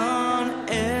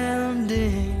unending.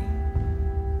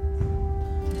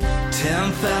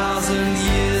 10,000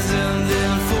 years and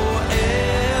then forevermore,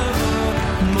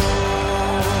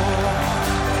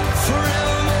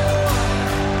 forevermore.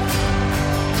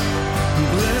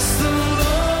 Bless the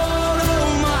Lord, oh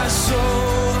my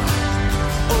soul,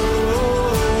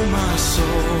 oh my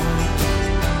soul.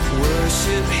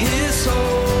 Worship His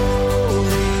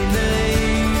holy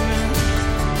name.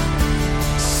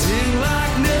 Sing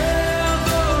like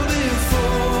never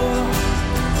before,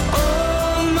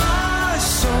 oh my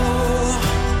soul.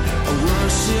 I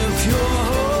worship Your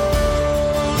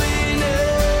holy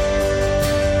name.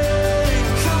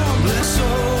 Come on, bless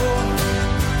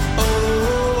oh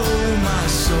my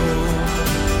soul.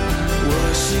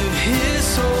 Worship His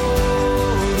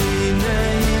holy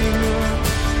name.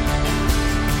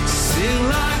 Sing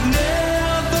like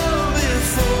never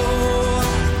before,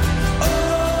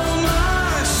 oh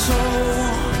my soul.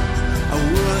 I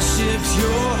worship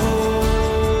Your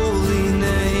holy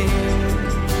name.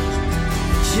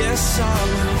 Yes, I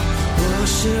will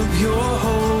worship Your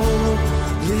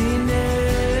holy name.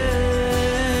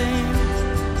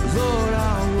 Lord, I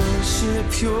worship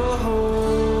Your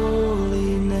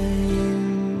holy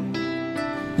name.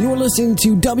 You're listening to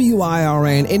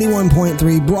WIRN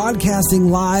 81.3, broadcasting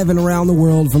live and around the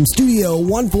world from Studio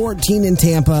 114 in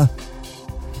Tampa.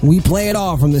 We play it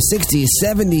all from the 60s,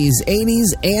 70s,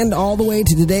 80s, and all the way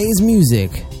to today's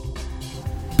music.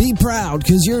 Be proud,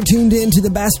 because you're tuned in to the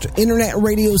best internet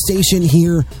radio station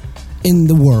here in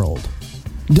the world.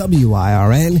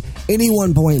 WIRN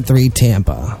 81.3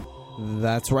 Tampa.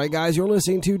 That's right, guys. You're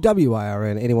listening to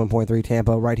WIRN 81.3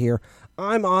 Tampa right here.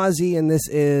 I'm Ozzy, and this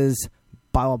is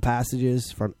Bible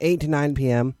Passages from 8 to 9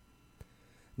 p.m.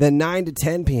 Then 9 to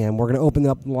 10 p.m., we're going to open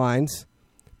up the lines,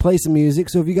 play some music.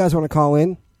 So if you guys want to call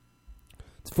in,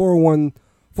 it's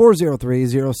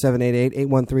 401-403-0788,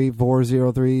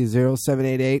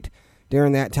 813-403-0788.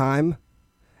 During that time,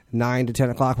 9 to 10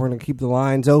 o'clock, we're going to keep the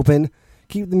lines open,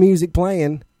 keep the music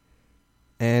playing,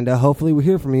 and hopefully we'll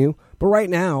hear from you. But right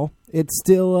now, it's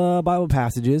still Bible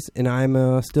Passages, and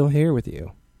I'm still here with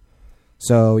you.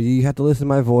 So you have to listen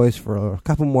to my voice for a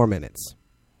couple more minutes.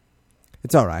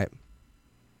 It's all right.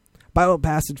 Bible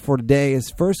passage for today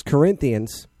is 1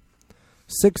 Corinthians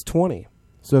 6:20.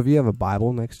 So if you have a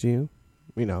Bible next to you,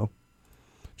 you know,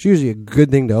 it's usually a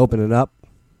good thing to open it up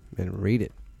and read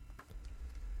it.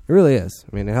 It really is.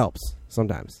 I mean, it helps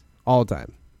sometimes, all the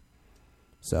time.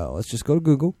 So let's just go to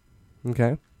Google,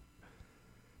 okay?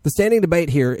 The standing debate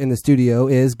here in the studio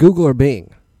is Google or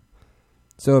Bing.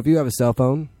 So if you have a cell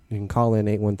phone, you can call in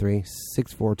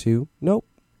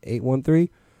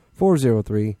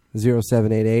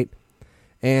 813-403-0788.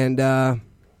 And let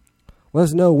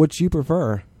us know which you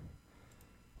prefer,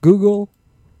 Google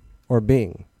or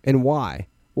Bing, and why.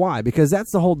 Why? Because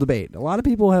that's the whole debate. A lot of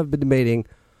people have been debating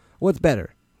what's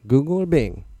better, Google or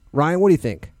Bing. Ryan, what do you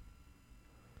think?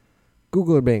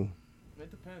 Google or Bing? It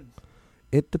depends.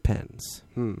 It depends.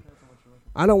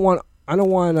 I don't want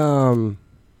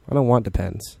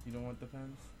depends. You don't want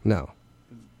depends? No.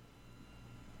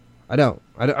 I don't.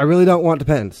 I really don't want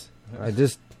depends.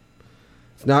 It's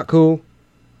not cool.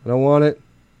 I don't want it.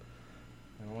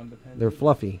 I don't want depends. They're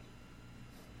fluffy.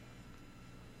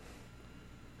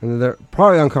 And they're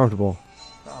probably uncomfortable.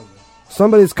 Probably.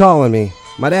 Somebody's calling me.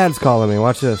 My dad's calling me.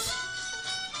 Watch this.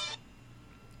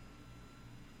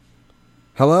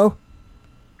 Hello?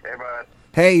 Hey, bud.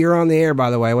 Hey, you're on the air, by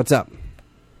the way. What's up?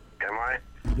 Am I?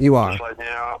 You are.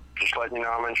 Just letting you know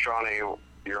I'm in Shawnee.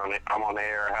 I'm on the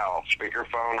air. How?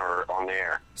 Speakerphone or on the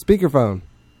air? Speakerphone.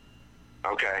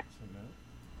 Okay.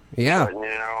 Yeah. Letting you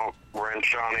know we're in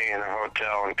Shawnee in a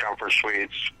hotel in Comfort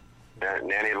Suites.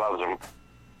 Nanny loves them.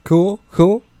 Cool.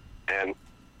 And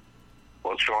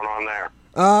what's going on there?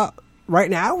 Right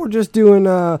now we're just doing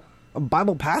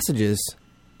Bible passages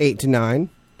 8 to 9.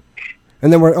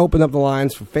 And then we're opening up the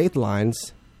lines for faith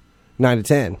lines 9 to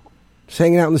 10. Just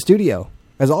hanging out in the studio,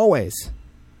 as always.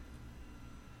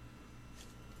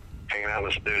 Hanging out in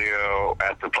the studio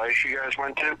at the place you guys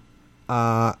went to?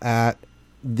 At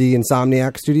the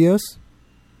Insomniac Studios.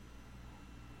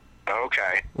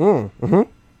 Okay. Mm-hmm.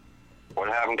 What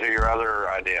happened to your other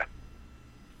idea?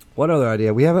 What other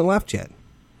idea? We haven't left yet.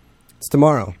 It's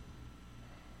tomorrow.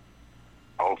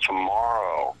 Oh,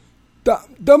 tomorrow.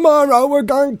 Tomorrow we're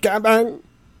going camping.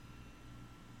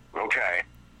 Okay.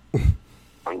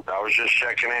 I was just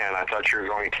checking in. I thought you were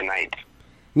going tonight.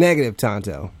 Negative,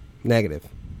 Tonto. Negative.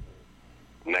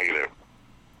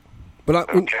 But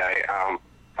Okay.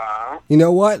 You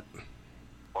know what?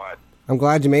 What? I'm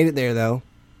glad you made it there, though.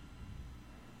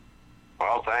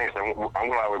 Well, thanks. I'm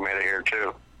glad we made it here,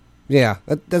 too. Yeah,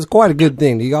 that's quite a good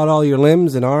thing. You got all your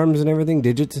limbs and arms and everything,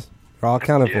 digits, are all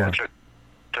accounted Yeah, for. it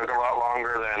took a lot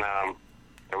longer than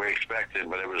we expected,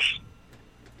 but it was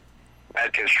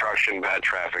bad construction, bad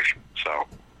traffic, so.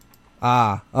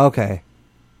 Ah, okay.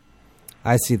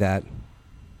 I see that.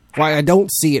 Why, I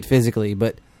don't see it physically,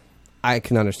 but I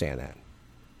can understand that.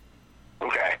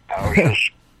 Okay. I was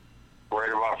just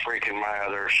worried about freaking my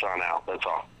other son out, that's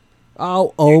all.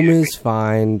 Oh, Ohm is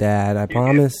fine, Dad, I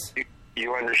promise.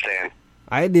 You understand.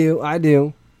 I do.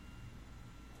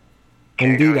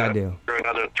 Indeed, I do. For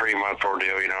another 3-month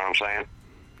ordeal, you know what I'm saying?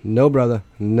 No, brother.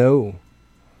 No.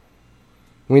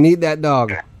 We need that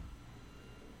dog.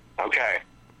 Okay.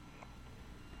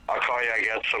 I'll call you, I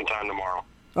guess, sometime tomorrow.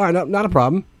 All right, no, not a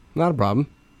problem.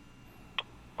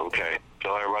 Okay.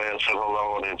 Tell everybody I said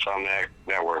hello on the Insomniac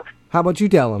Network. How about you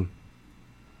tell him?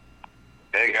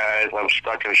 Hey, guys, I'm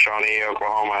stuck in Shawnee,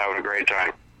 Oklahoma, having a great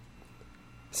time.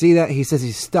 See that? He says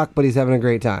he's stuck, but he's having a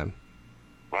great time.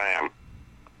 I am.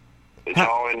 It's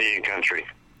all Indian country.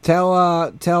 Tell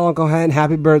Uncle Hen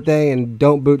happy birthday and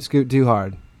don't boot scoot too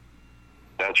hard.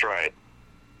 That's right.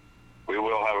 We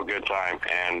will have a good time,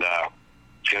 and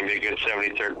it's going to be a good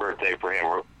 73rd birthday for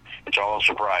him. It's all a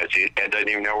surprise. Ed doesn't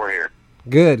even know we're here.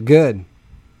 Good.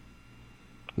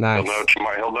 Nice.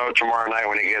 He'll know tomorrow night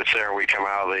when he gets there and we come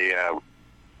out of the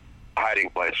hiding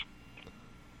place.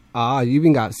 You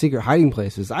even got secret hiding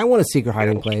places. I want a secret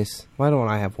hiding place. Why don't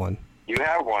I have one? You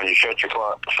have one. You shut your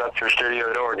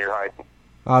studio door and you're hiding.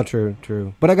 Oh, true.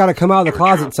 But I got to come out of the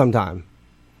closet sometime.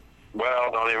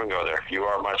 Well, don't even go there. You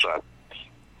are my son.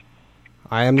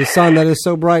 I am the sun that is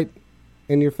so bright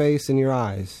in your face and your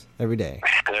eyes every day.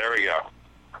 There we go.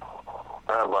 All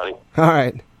right, buddy. All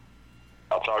right.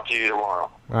 I'll talk to you tomorrow.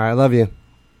 All right, I love you.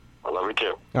 I love you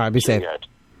too. All right, be See you safe. guys.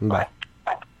 Bye.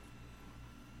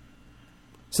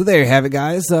 So there you have it,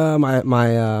 guys.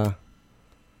 My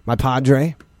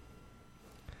padre.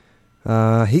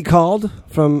 He called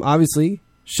from, obviously,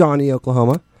 Shawnee,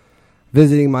 Oklahoma,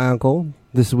 visiting my uncle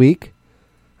this week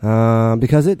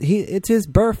because it's his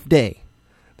birthday,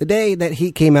 the day that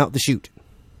he came out the chute.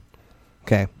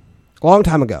 Okay. A long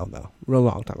time ago, though. Real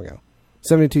long time ago.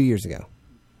 72 years ago.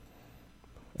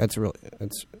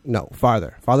 No,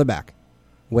 farther back.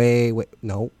 Way,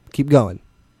 no, keep going.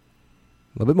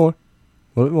 A little bit more.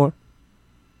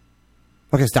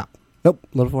 Okay, stop. Nope,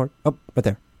 a little forward. Oh, right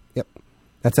there. Yep.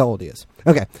 That's how old he is.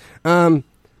 Okay.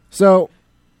 So,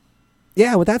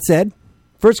 yeah, with that said,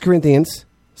 1 Corinthians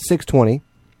 6:20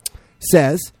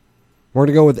 says, we're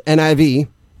going to go with NIV,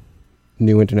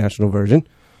 New International Version.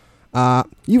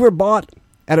 You were bought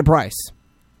at a price.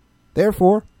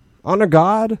 Therefore, honor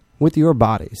God with your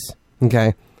bodies.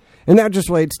 Okay? And that just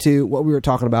relates to what we were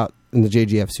talking about in the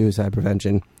JGF suicide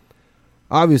prevention.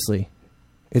 Obviously,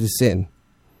 it is sin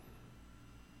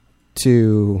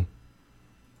to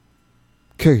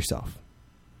kill yourself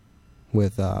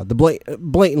with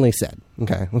blatantly said.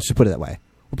 Okay, let's just put it that way.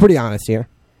 We're pretty honest here.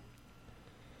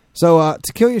 So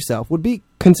to kill yourself would be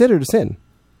considered a sin.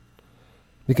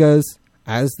 Because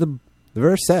as the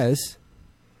verse says,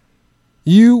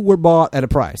 you were bought at a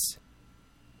price.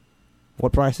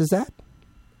 What price is that?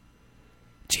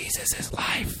 Jesus'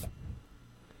 life.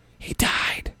 He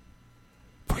died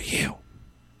for you.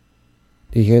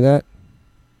 Do you hear that?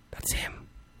 That's him.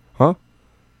 Huh?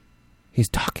 He's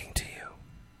talking to you.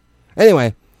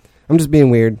 Anyway, I'm just being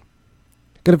weird.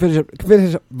 Gonna finish up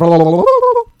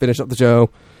the show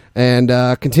and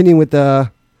continue with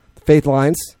the faith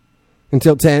lines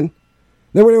until 10.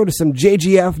 Then we're going to go to some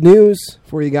JGF news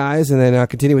for you guys and then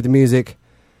continue with the music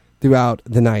throughout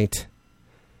the night.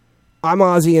 I'm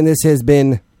Ozzy, and this has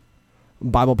been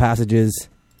Bible Passages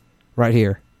right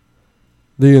here.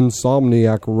 The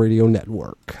Insomniac Radio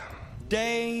Network.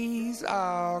 Days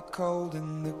are cold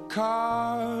and the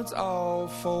cards all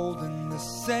fold, and the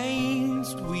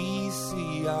saints we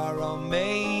see are all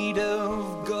made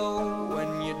of gold.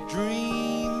 When your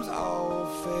dreams all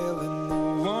fail and the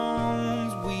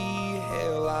ones we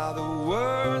hail are the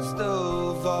worst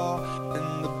of all,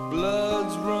 and the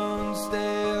bloods run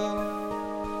stale.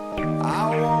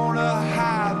 I wanna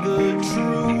hide the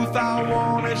truth, I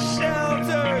wanna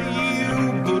shelter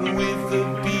you, but with the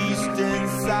beast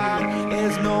inside,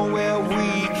 there's nowhere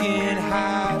we can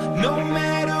hide. No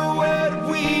matter what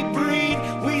we breed,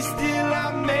 we still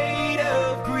are made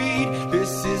of greed.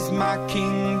 This is my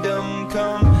kingdom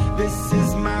come, this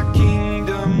is my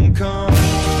kingdom come.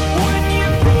 When you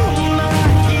pull my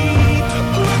key,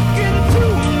 look into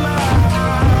my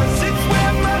eyes, it's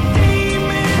where my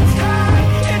demons hide,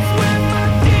 it's where my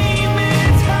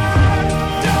demons hide.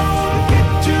 Don't get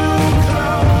too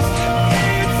close,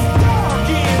 it's dark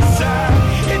inside,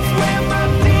 it's where my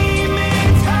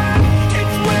demons hide,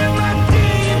 it's where my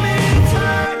demons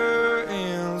hide.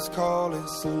 Curtains call,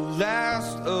 it's the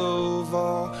last of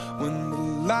all. When the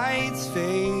lights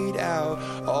fade out,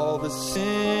 all the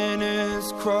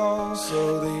sinners crawl.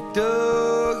 So they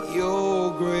dug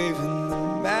your grave and the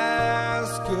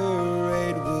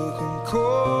masquerade will come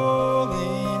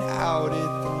calling out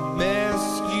at the mess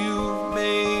you've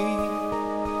made.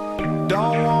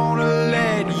 Don't wanna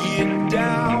let you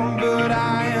down, but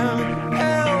I am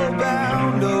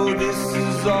hellbound. Oh, this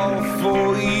is all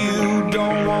for you.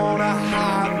 Don't wanna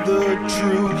hide the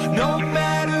truth. No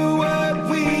matter what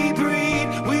we breed,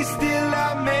 we still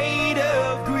are made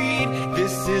of greed.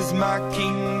 This is my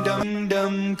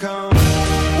kingdom come.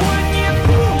 When you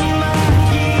pull my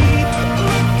key,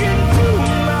 look into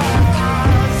my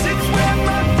eyes, it's where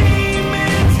my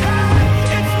demons hide,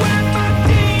 it's where my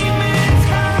demons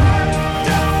hide.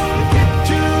 Don't get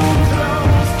too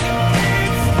close,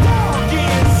 it's dark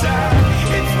inside,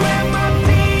 it's where my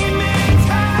demons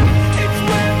hide, it's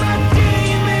where my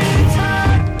demons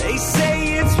hide. They say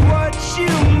it's what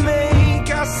you make,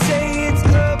 I say it's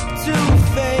up to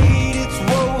fate. It's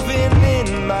woven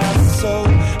in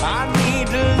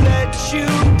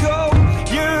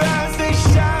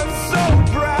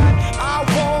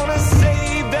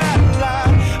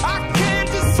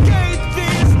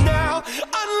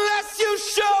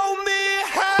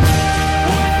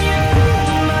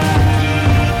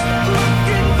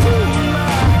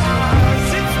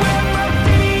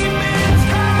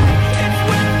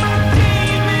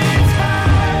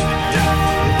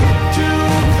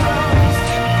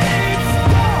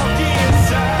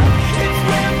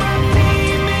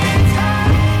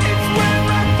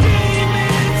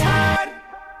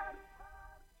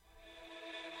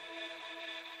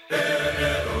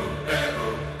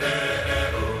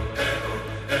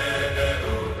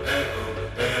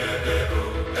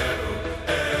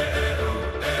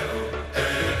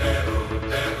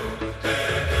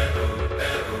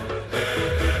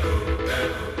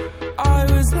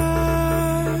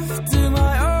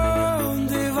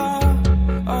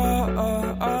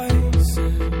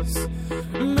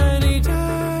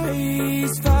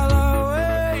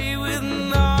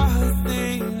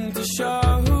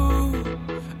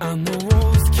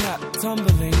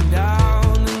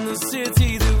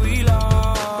city that we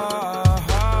love.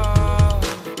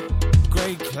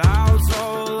 Great clouds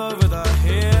all over the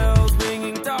hills,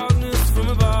 bringing darkness from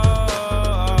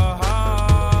above.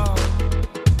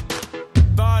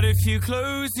 But if you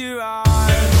close your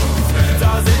eyes,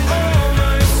 does it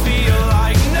almost feel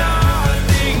like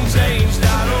nothing changed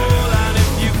at all? And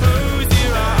if you close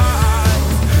your eyes,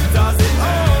 does it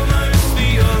almost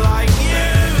feel like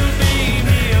you've been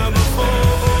here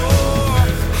before?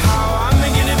 How am I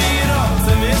gonna be an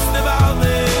optimist about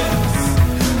this?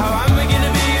 How am I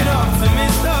gonna be an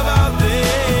optimist about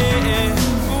this?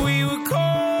 We were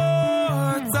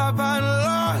caught up and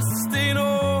lost in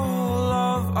all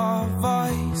of our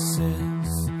vices.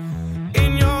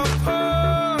 In your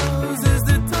pose as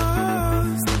the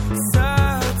dust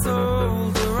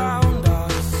settled around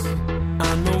us,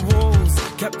 and the walls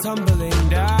kept tumbling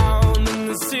down in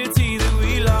the city that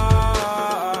we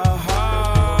love.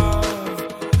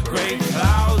 Great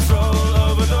clouds roll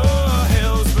over the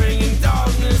hills, bringing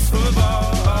darkness from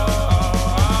above.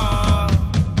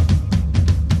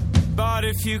 But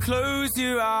if you close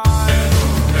your eyes,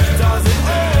 does it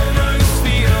almost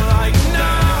feel like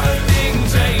nothing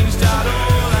changed at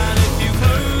all? And if you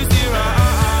close your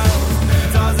eyes,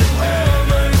 does it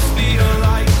almost feel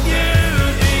like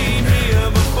you've been here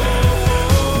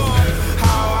before?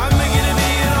 How am I gonna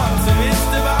be an optimist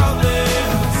about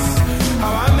this?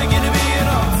 How am I gonna be an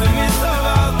optimist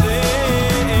about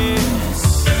this?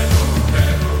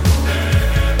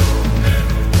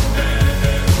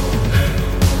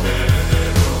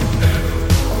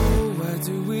 Oh, where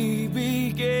do we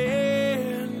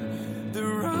begin? The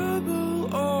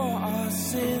rubble or our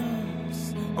sins?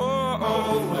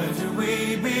 Oh, where do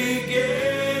we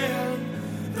begin?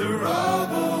 The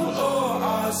rubble or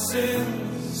our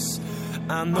sins?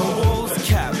 And the walls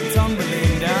kept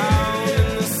tumbling down in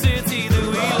the city that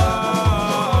we love.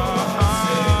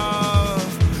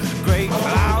 Great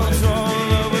clouds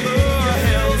roll over the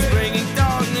hills, bringing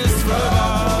darkness from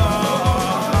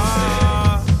above.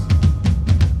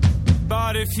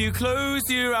 But if you close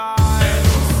your eyes,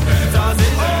 does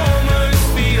it almost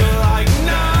feel like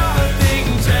nothing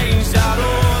changed at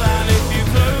all? And if you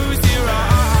close your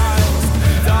eyes,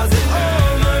 does it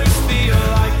almost feel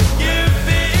like you've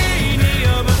been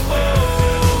here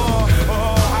before?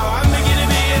 Oh, how am I gonna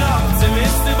be an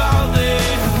optimist about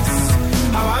this?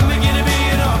 How am I gonna be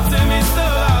an optimist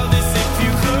about this? If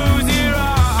you close your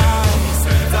eyes,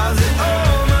 does it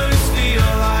almost feel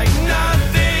like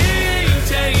nothing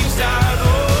changed at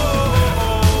all?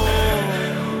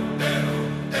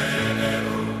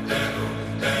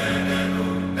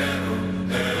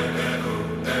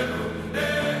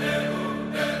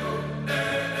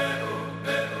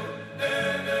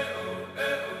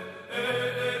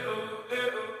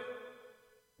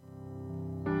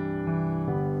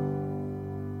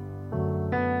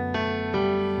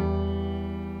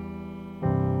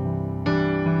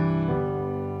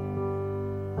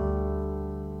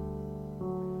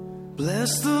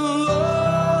 Bless the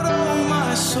Lord, oh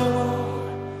my soul,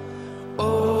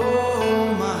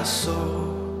 oh my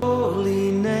soul,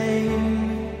 holy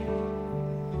name.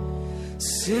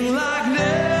 Sing like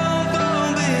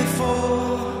never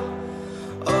before,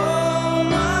 oh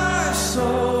my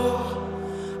soul,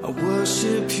 I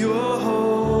worship your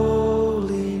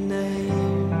holy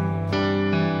name.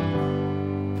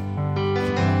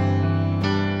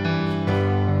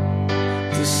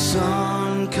 The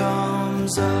sun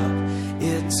comes up,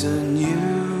 it's a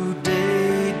new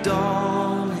day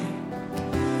dawning.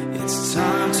 It's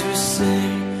time to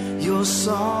sing your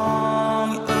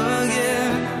song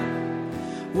again.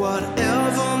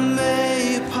 Whatever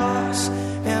may pass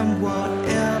and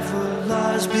whatever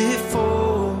lies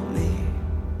before me,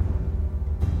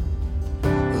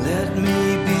 let me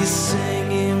be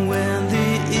singing when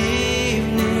the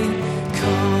evening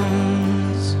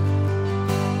comes.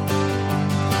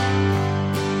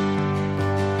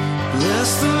 Bless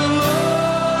the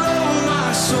Lord, oh my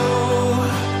soul,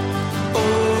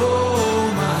 oh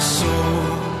my soul,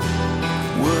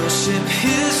 worship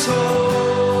his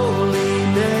holy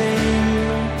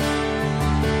name.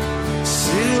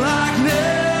 Sing like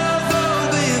never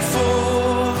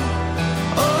before,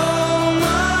 oh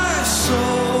my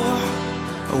soul,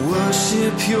 I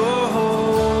worship your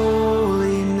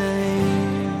holy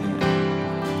name.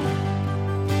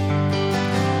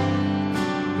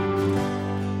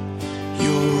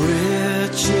 You're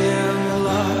rich in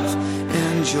love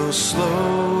and you're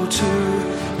slow to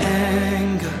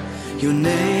anger. Your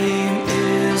name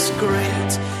is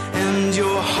great and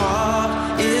your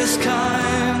heart is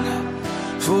kind.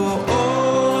 For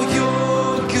all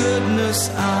your goodness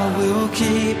I will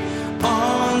keep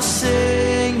on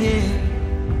singing.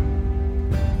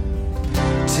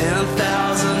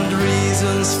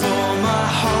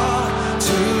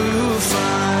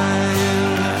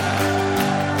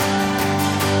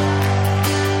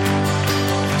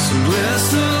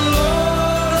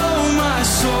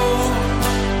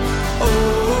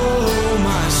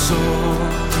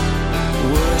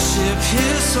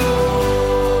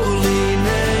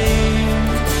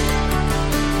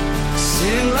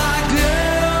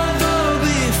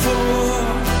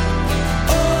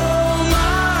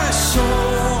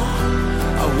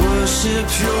 worship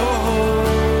your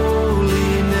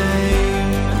holy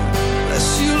name.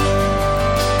 Bless you, Lord.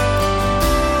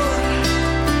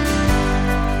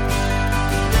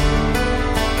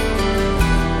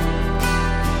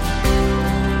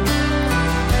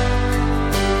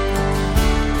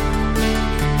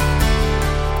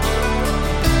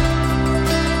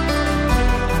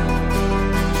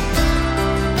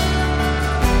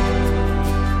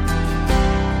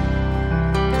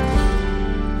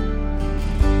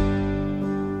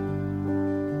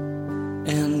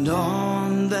 And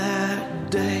on that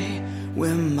day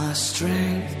when my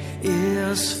strength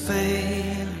is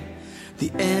failing,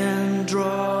 the end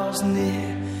draws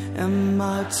near and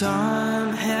my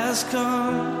time has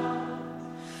come,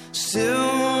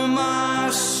 still my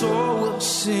soul will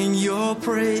sing your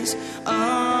praise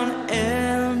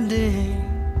unending.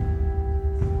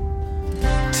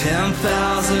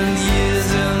 10,000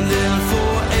 years and then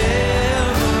forevermore,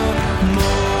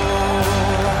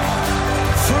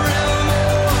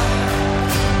 forevermore.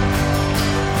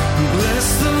 Bless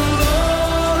the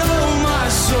Lord, oh my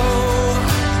soul,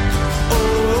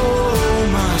 oh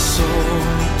my soul.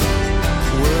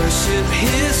 Worship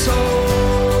His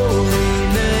holy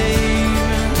name.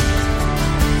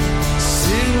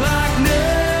 Sing like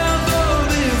never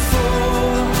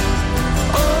before,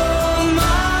 oh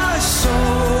my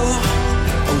soul.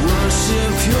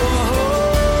 Worship your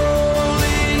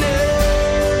holy name.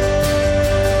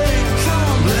 Come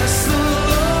on, bless the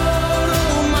Lord,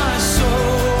 oh my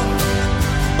soul,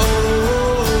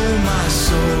 oh my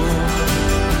soul.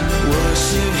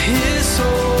 Worship His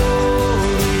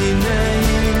holy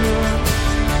name.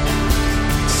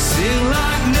 Sing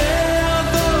like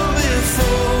never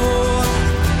before,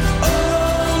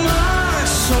 oh my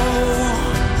soul.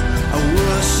 I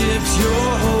worship your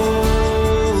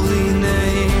holy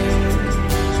name.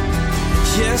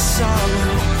 Yes, I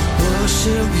will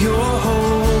worship your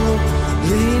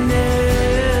holy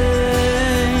name.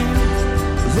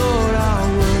 Lord, I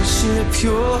worship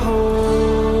your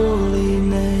holy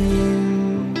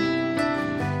name.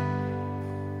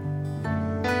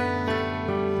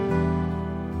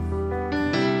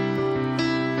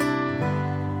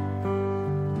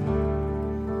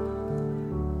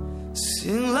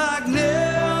 Sing like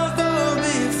never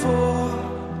before,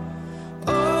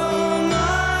 oh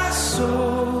my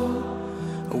soul.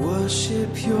 I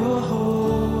worship your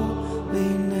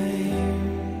holy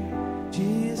name.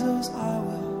 Jesus, I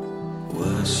will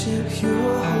worship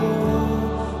your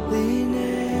holy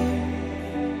name.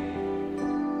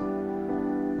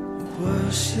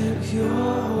 Worship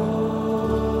your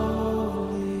holy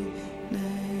name.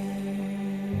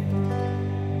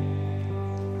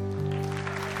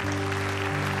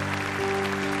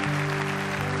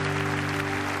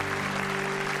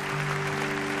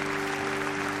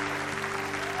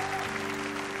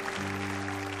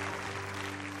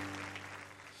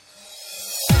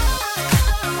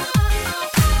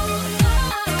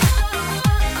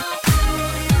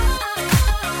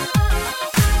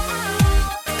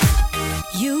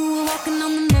 You were walking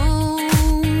on the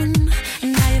moon,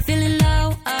 and now you're feeling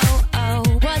low. Oh, oh.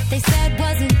 What they said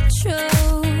wasn't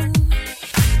true.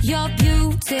 You're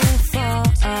beautiful.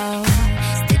 Oh.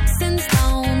 Sticks and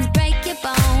stones break your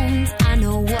bones. I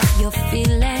know what you're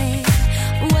feeling.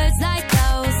 Words like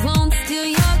those won't steal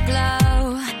your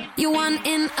glow. You're one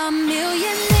in a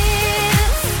million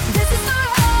years. This is for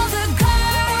all the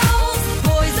girls,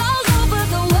 boys all over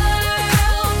the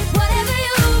world. Whatever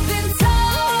you've been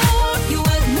told, you're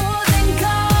worth more than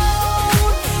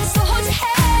gold. So hold your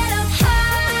head up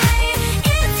high.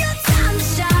 It's your time to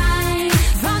shine.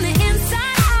 From the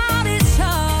inside out it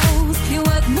shows. You're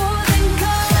worth more than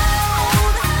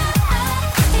gold.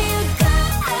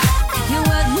 You're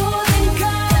worth more than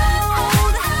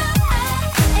gold.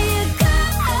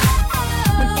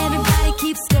 When everybody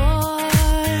keeps score,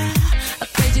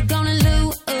 afraid you're gonna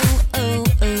lose.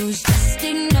 Just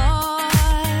ignore.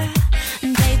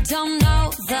 They don't know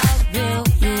the real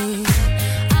you.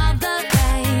 All the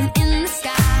rain in the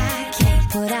sky can't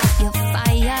put out your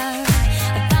fire.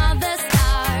 If all the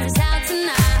stars out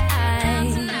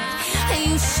tonight,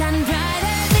 you shine bright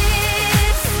as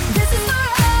this. This is for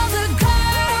all the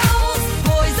girls,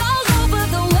 boys all over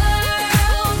the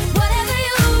world. Whatever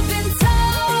you've been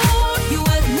told, you're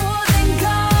worth more than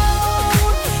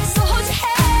gold. So hold your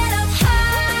head up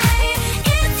high.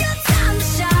 It's your time to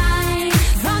shine.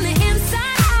 From the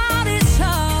inside out it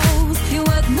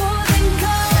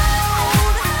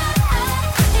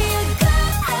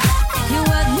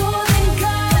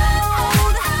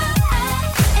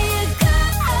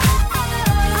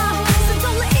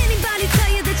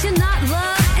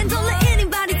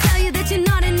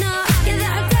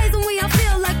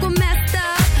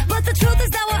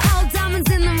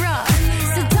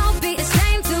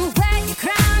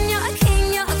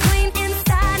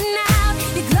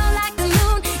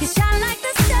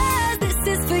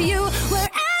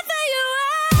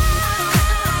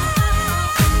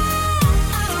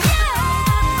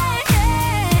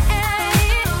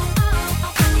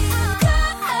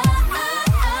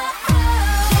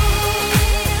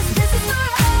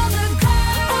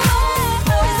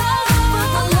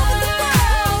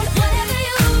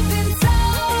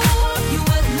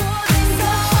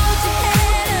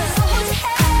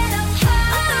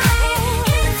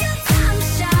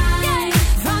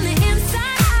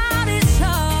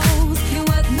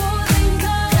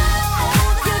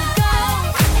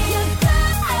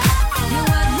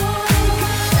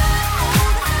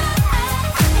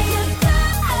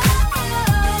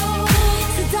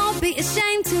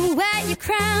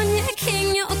crown, you're a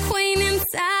king, you're a queen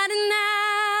inside and out.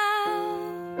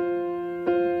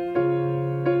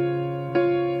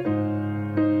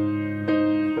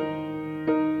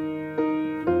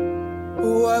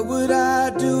 What would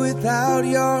I do without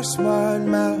your smart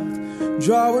mouth?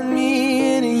 Drawing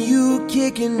me in and you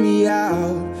kicking me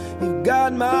out. You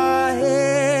got my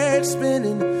head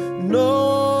spinning,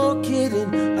 no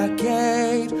kidding. I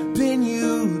can't pin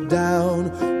you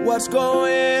down. What's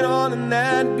going on in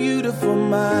that beautiful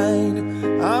mind?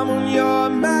 I'm on your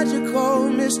magical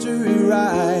mystery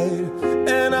ride,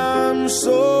 and I'm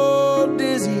so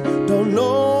dizzy, don't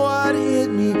know what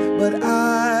hit me, but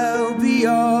I'll be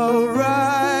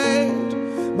alright.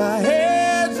 My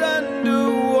head's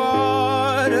underwater,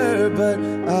 but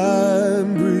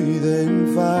I'm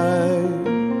breathing fine.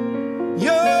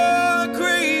 You're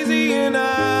crazy and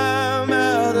I'm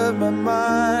out of my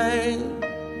mind,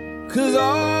 'cause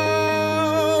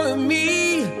all of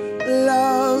me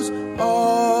loves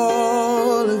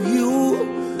all of you.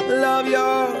 Love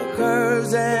your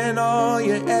curves and all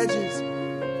your edges,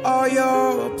 all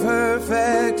your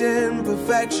perfect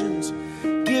imperfections.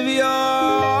 Give your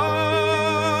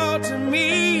all to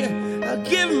me, I'll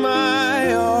give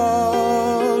my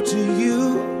all to you.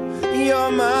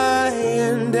 You're my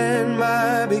end and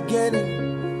my beginning.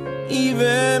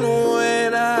 Even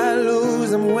when I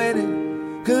lose, I'm winning,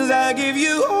 'cause I give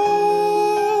you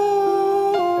all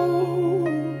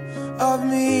of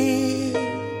me,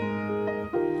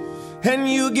 and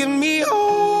you give me all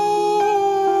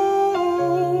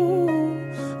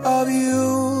of you.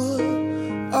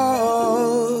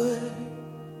 Oh,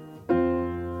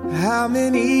 how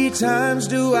many times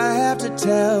do I have to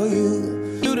tell you?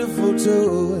 Beautiful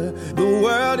too. The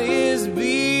world is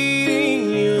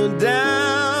beating you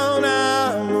down.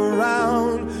 I'm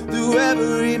around through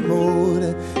every mood.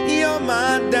 You're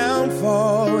my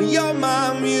downfall. You're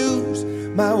my muse,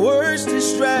 my worst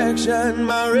distraction,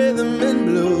 my rhythm and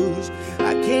blues.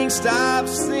 I can't stop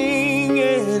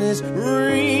singing, it's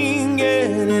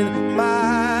ringing in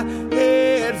my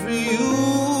head for you.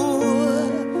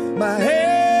 My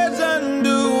head's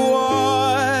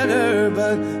underwater,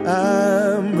 but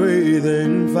I'm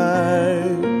breathing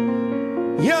fine.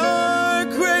 You're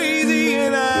crazy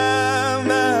and I'm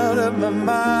out of my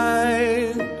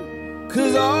mind,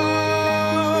 'cause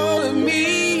all of me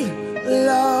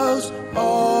loves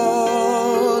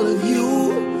all of you.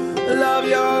 Love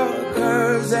your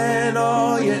curves and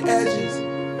all your edges,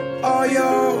 all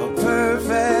your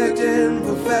perfect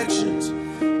imperfections.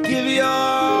 Give your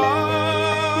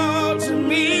all to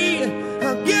me,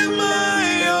 I'll give my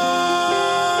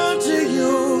all to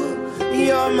you.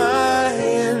 You're my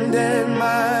end and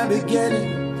my beginning.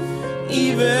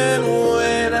 Even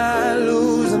when I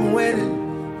lose, I'm winning,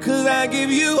 'cause I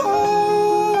give you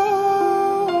all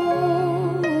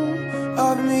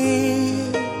of me,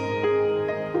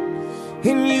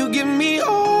 and you give me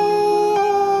all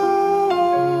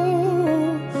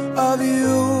of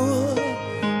you.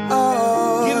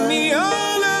 Oh, give me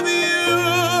all of you.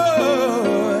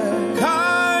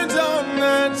 Cards on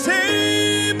the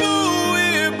table,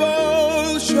 we're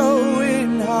both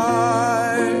showing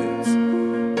hearts,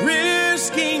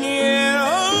 risking it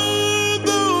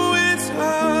although it's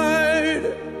hard,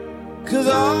 'cause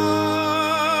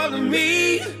all of me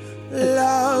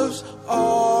loves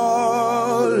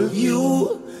all of you.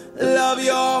 Love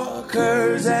your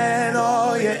curves and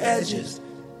all your edges,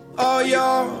 all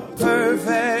your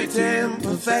perfect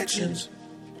imperfections.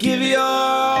 Give your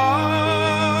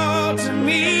all to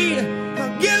me,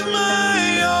 I'll give my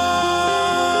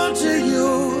all to you.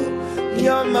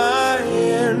 You're my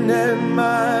end and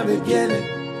my beginning.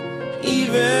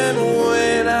 Even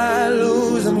when I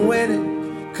lose, I'm winning,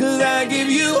 'cause I give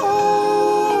you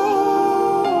all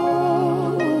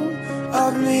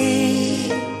of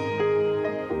me,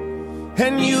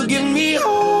 and you give me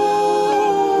all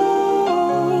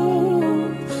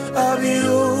of you.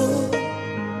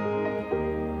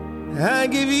 I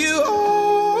give you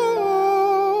all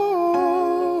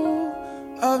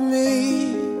of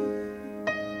me,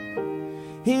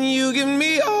 and you give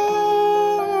me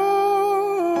all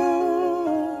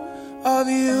of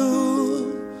you.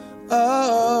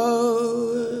 Oh.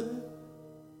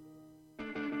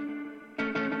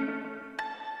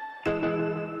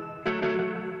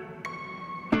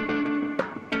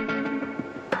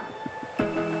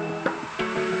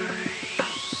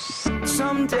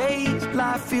 Some days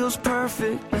life feels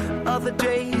perfect, other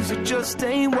days it just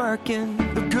ain't working.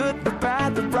 The good, the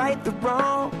bad, the right, the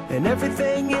wrong, and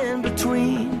everything in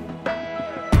between.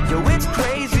 Yo, it's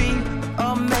crazy,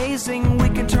 amazing, we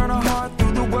can turn our heart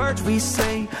through the words we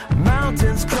say.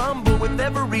 Mountains crumble with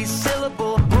every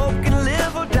syllable, broken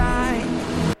live or die.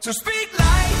 So speak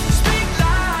life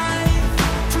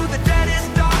to the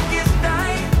deadest, darkest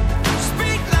night.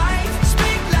 Speak life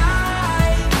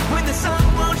when the sun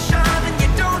won't shine and you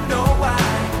don't know why.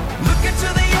 Look into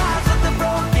the eyes of the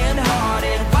broken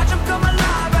hearted, watch them come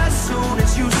alive as soon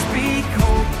as you speak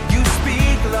hope, you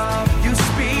speak love, you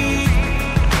speak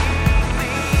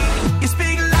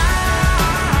life.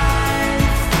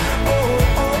 Oh,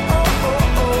 oh, oh,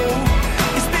 oh, oh.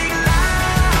 You speak life.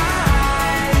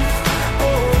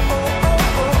 Oh, oh, oh,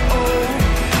 oh,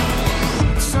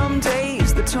 oh. Some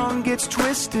days the tongue gets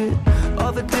twisted,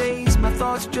 other days my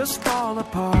thoughts just fall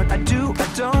apart. I do, I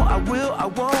don't, I will, I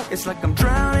won't. It's like I'm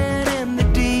drowning in the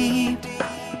deep.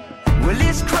 Well,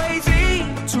 it's crazy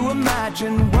to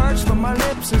imagine words from my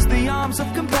lips as the arms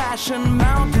of compassion.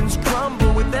 Mountains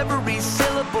crumble with every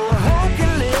syllable. Hope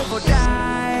can live or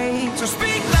die. So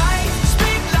speak life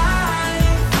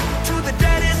to the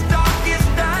deadest, darkest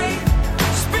night.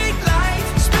 Speak life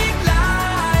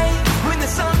when the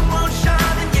sun won't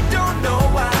shine and you don't know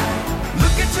why.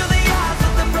 Look into the eyes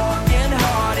of the broken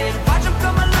hearted, watch them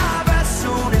come alive as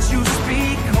soon as you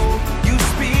speak hope, you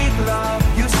speak love,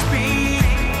 you speak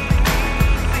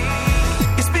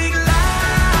life.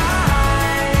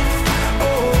 Oh,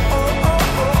 oh,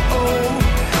 oh, oh, oh.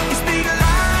 You speak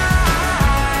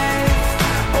life.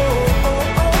 Oh,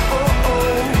 oh, oh, oh,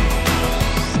 oh.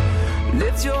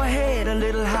 Lift your head a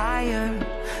little higher,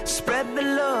 spread the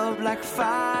love like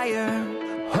fire.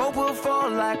 Hope will fall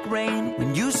like rain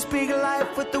when you speak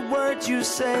life with the words you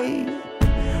say.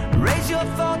 Raise your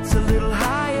thoughts a little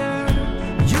higher,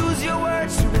 use your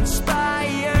words to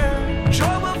inspire.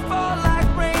 Joy will fall like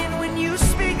rain when you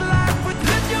speak life with.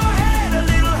 Lift your head a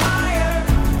little higher,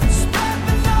 spread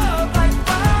the love like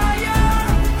fire.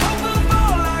 Hope will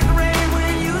fall like rain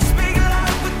when you speak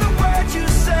life with the words you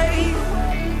say.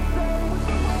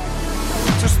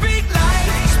 So speak life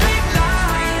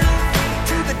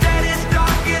to the deadest,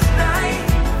 darkest night.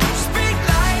 Speak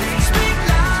life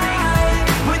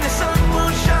when the sun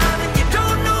won't shine and you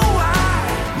don't know why.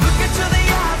 Look into the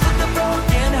eyes of the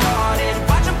broken hearted,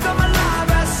 watch them come alive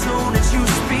as soon as you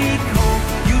speak hope,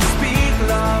 you speak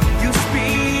love, you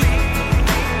speak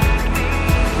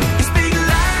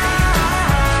life.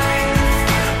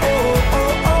 Oh,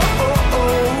 oh, oh, oh,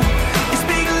 oh. You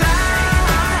speak life.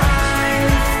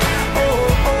 Oh,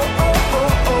 oh, oh,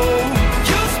 oh, oh.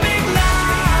 You speak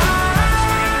life.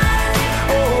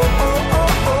 Oh, oh,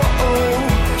 oh, oh, oh.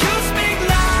 You speak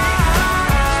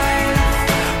life.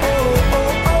 Oh,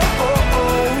 oh, oh, oh,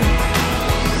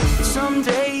 oh. Some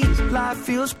days life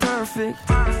feels perfect.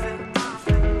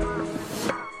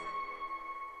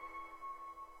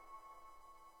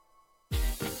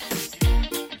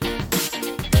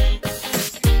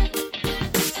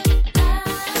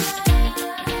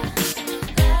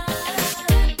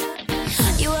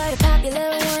 You are the popular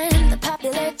one, the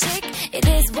popular chick. It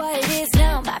is what it is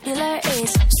now, popular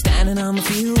is. Standing on the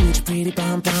field with your pretty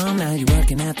pom-pom. Now you're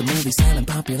working at the movie selling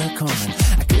popular corn.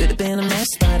 I could have been a mess,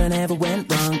 but I never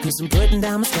went wrong, 'cause I'm putting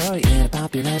down my story in a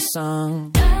popular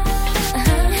song. I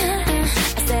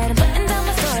said I'm putting down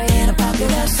my story in a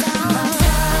popular song.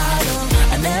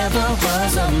 I never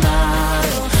was a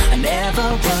model, I never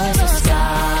was a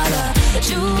scholar, but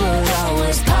you were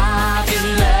always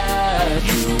popular.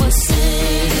 You were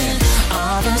singing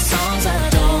all the songs I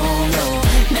don't know.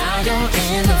 Now you're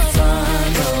in the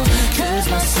front row, 'cause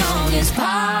my song is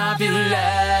popular.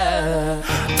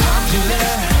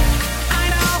 Popular, I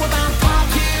know about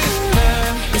popular.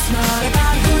 It's not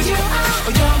about who you are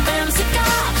or your fancy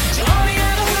car, you only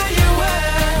ever who you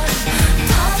were.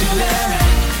 Popular,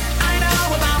 I know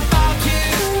about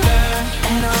popular.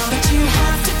 And all that you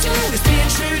have to do is be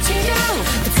true to you.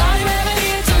 That's all you ever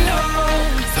need to know.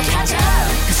 So catch up,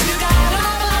 'cause you got an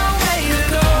awful long way to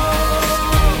go.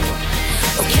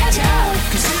 Oh, catch up,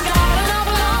 'cause you got an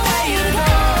awful long way to go.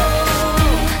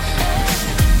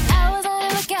 I was on the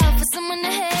lookout for someone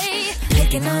to hate,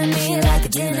 Picking on me like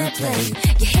a dinner plate.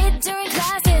 you hid during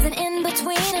classes and in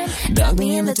between 'em. Dug me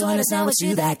in the toilet, now it's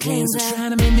you that cleans. So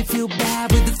trying to make me feel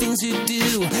bad with the things you do.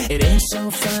 It ain't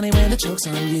so funny when the joke's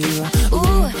on you.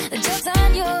 Ooh, the joke's on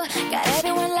you. Got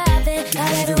everyone laughing,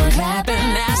 got everyone clapping,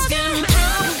 asking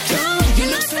how come You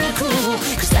look so cool,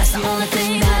 'cause that's the only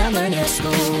thing that I learned at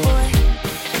school.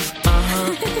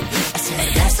 I said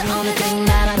that's the only thing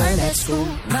that I learned at school.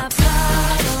 my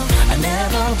problem. I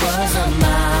never was a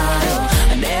model,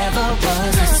 I never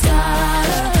was a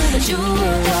scholar, but you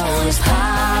were always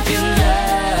popular.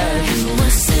 You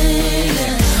were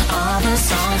singing all the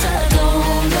songs I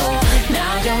don't know.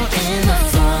 Now you're in the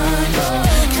front row,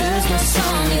 'cause my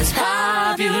song is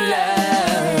popular.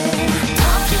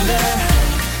 Popular,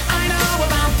 I know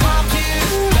about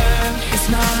popular. It's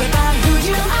not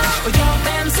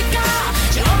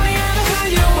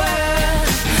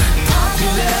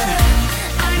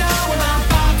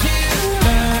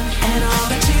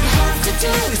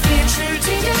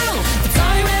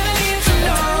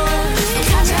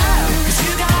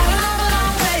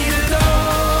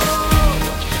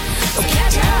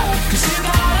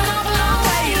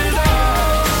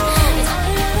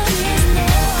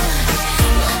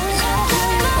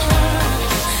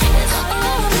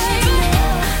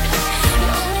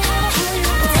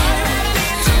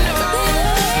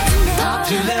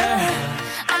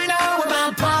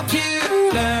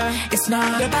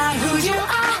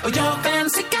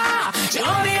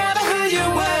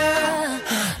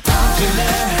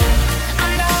popular.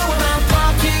 I know I'm not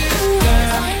popular.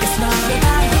 It's not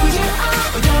about who you are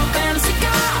or your fancy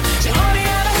car. You only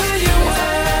ever who you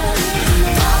were.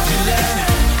 Popular.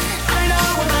 I know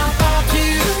I'm not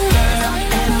popular.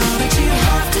 And all that you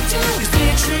have to do is be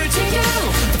true to you.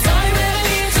 That's all you really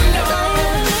need to know.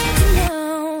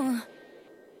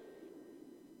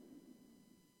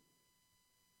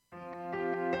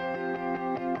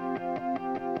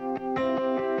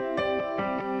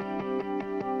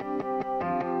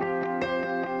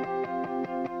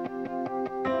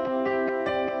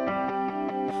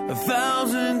 A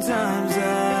thousand times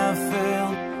I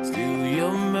failed, still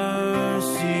your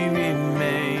mercy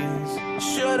remains.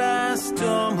 Should I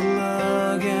stumble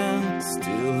again,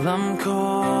 still I'm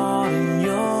caught in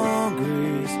your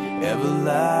grace.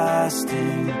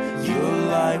 Everlasting, your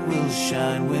light will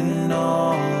shine when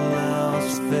all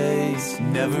else fades.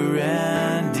 Never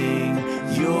ending,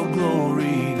 your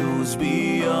glory goes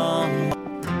beyond.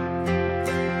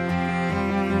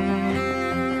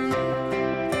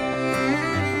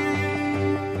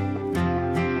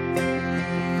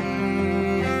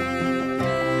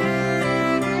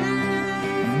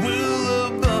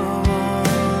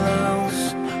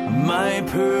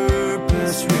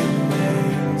 Purpose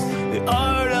remains, the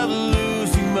art of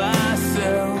losing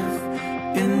myself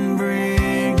in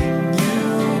bringing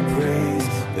you praise.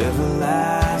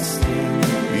 Everlasting,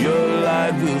 your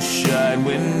light will shine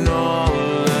when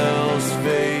all else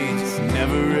fades.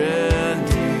 Never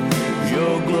ending,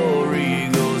 your glory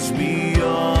goes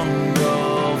beyond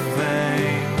all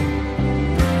fame.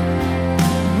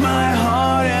 My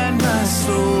heart and my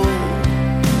soul,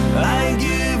 I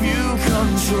give you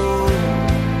control.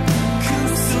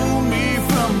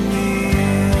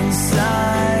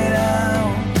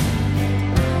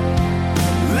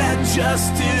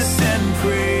 Justice and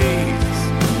praise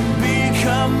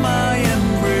become my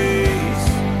embrace,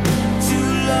 to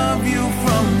love you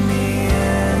from the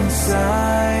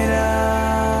inside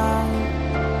out.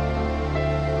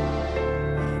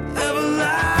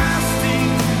 Everlasting,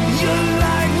 your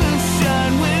light will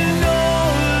shine when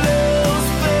all else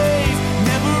fades.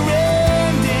 Never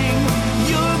ending,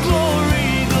 your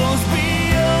glory goes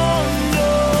beyond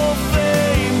all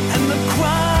fame. And the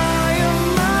cry of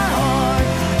my heart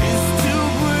is to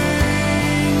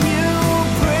bring you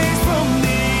praise from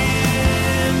the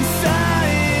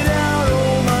inside out.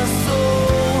 Oh, my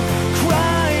soul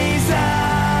cries out.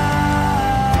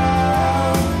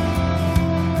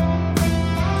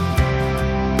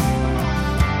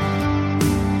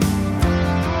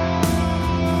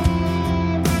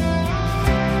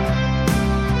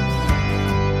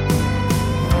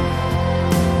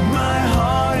 My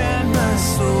heart and my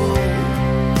soul,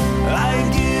 I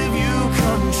give you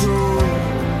control.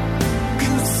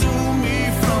 Consume me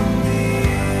from the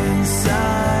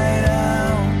inside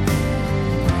out.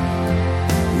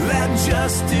 Let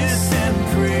justice and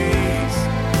praise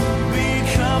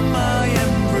become my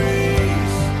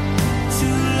embrace, to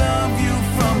love you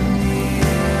from the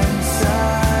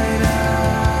inside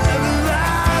out.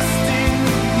 Everlasting,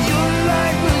 your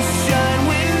light will shine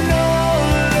when all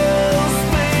else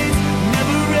fades.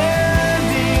 Never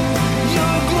ending,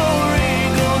 your glory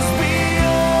goes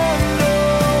beyond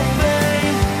all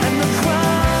fame. And the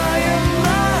cry of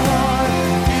my heart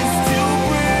is to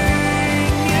bring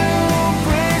you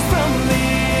praise from the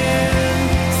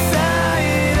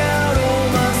inside out. Oh,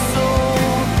 my soul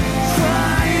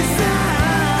cries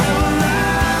out.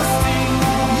 Everlasting,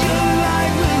 your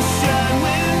light will shine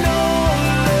when all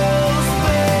else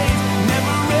fades.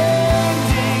 Never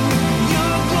ending,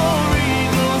 your glory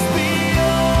goes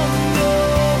beyond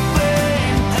all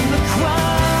fame. And the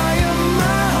cry of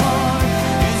my heart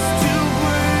is to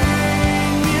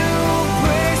bring you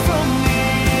praise from the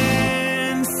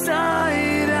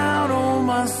inside out. Oh,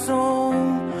 my soul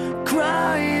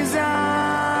cries out.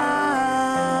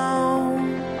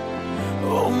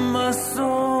 Oh, my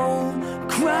soul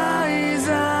cries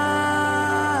out.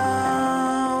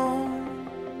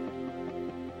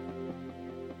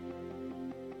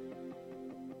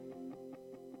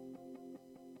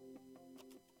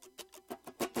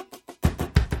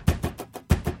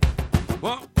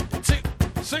 One, two,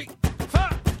 three, four.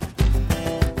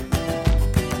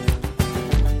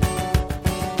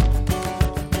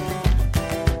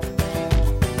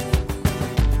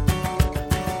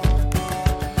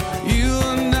 You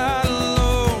are not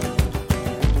alone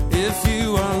if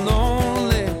you are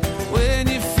lonely. When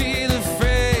you feel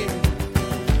afraid,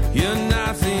 you're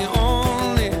not the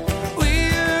only.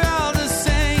 We're all the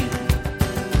same,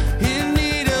 in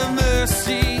need of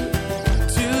mercy,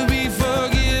 to be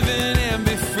forgiven and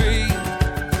be free.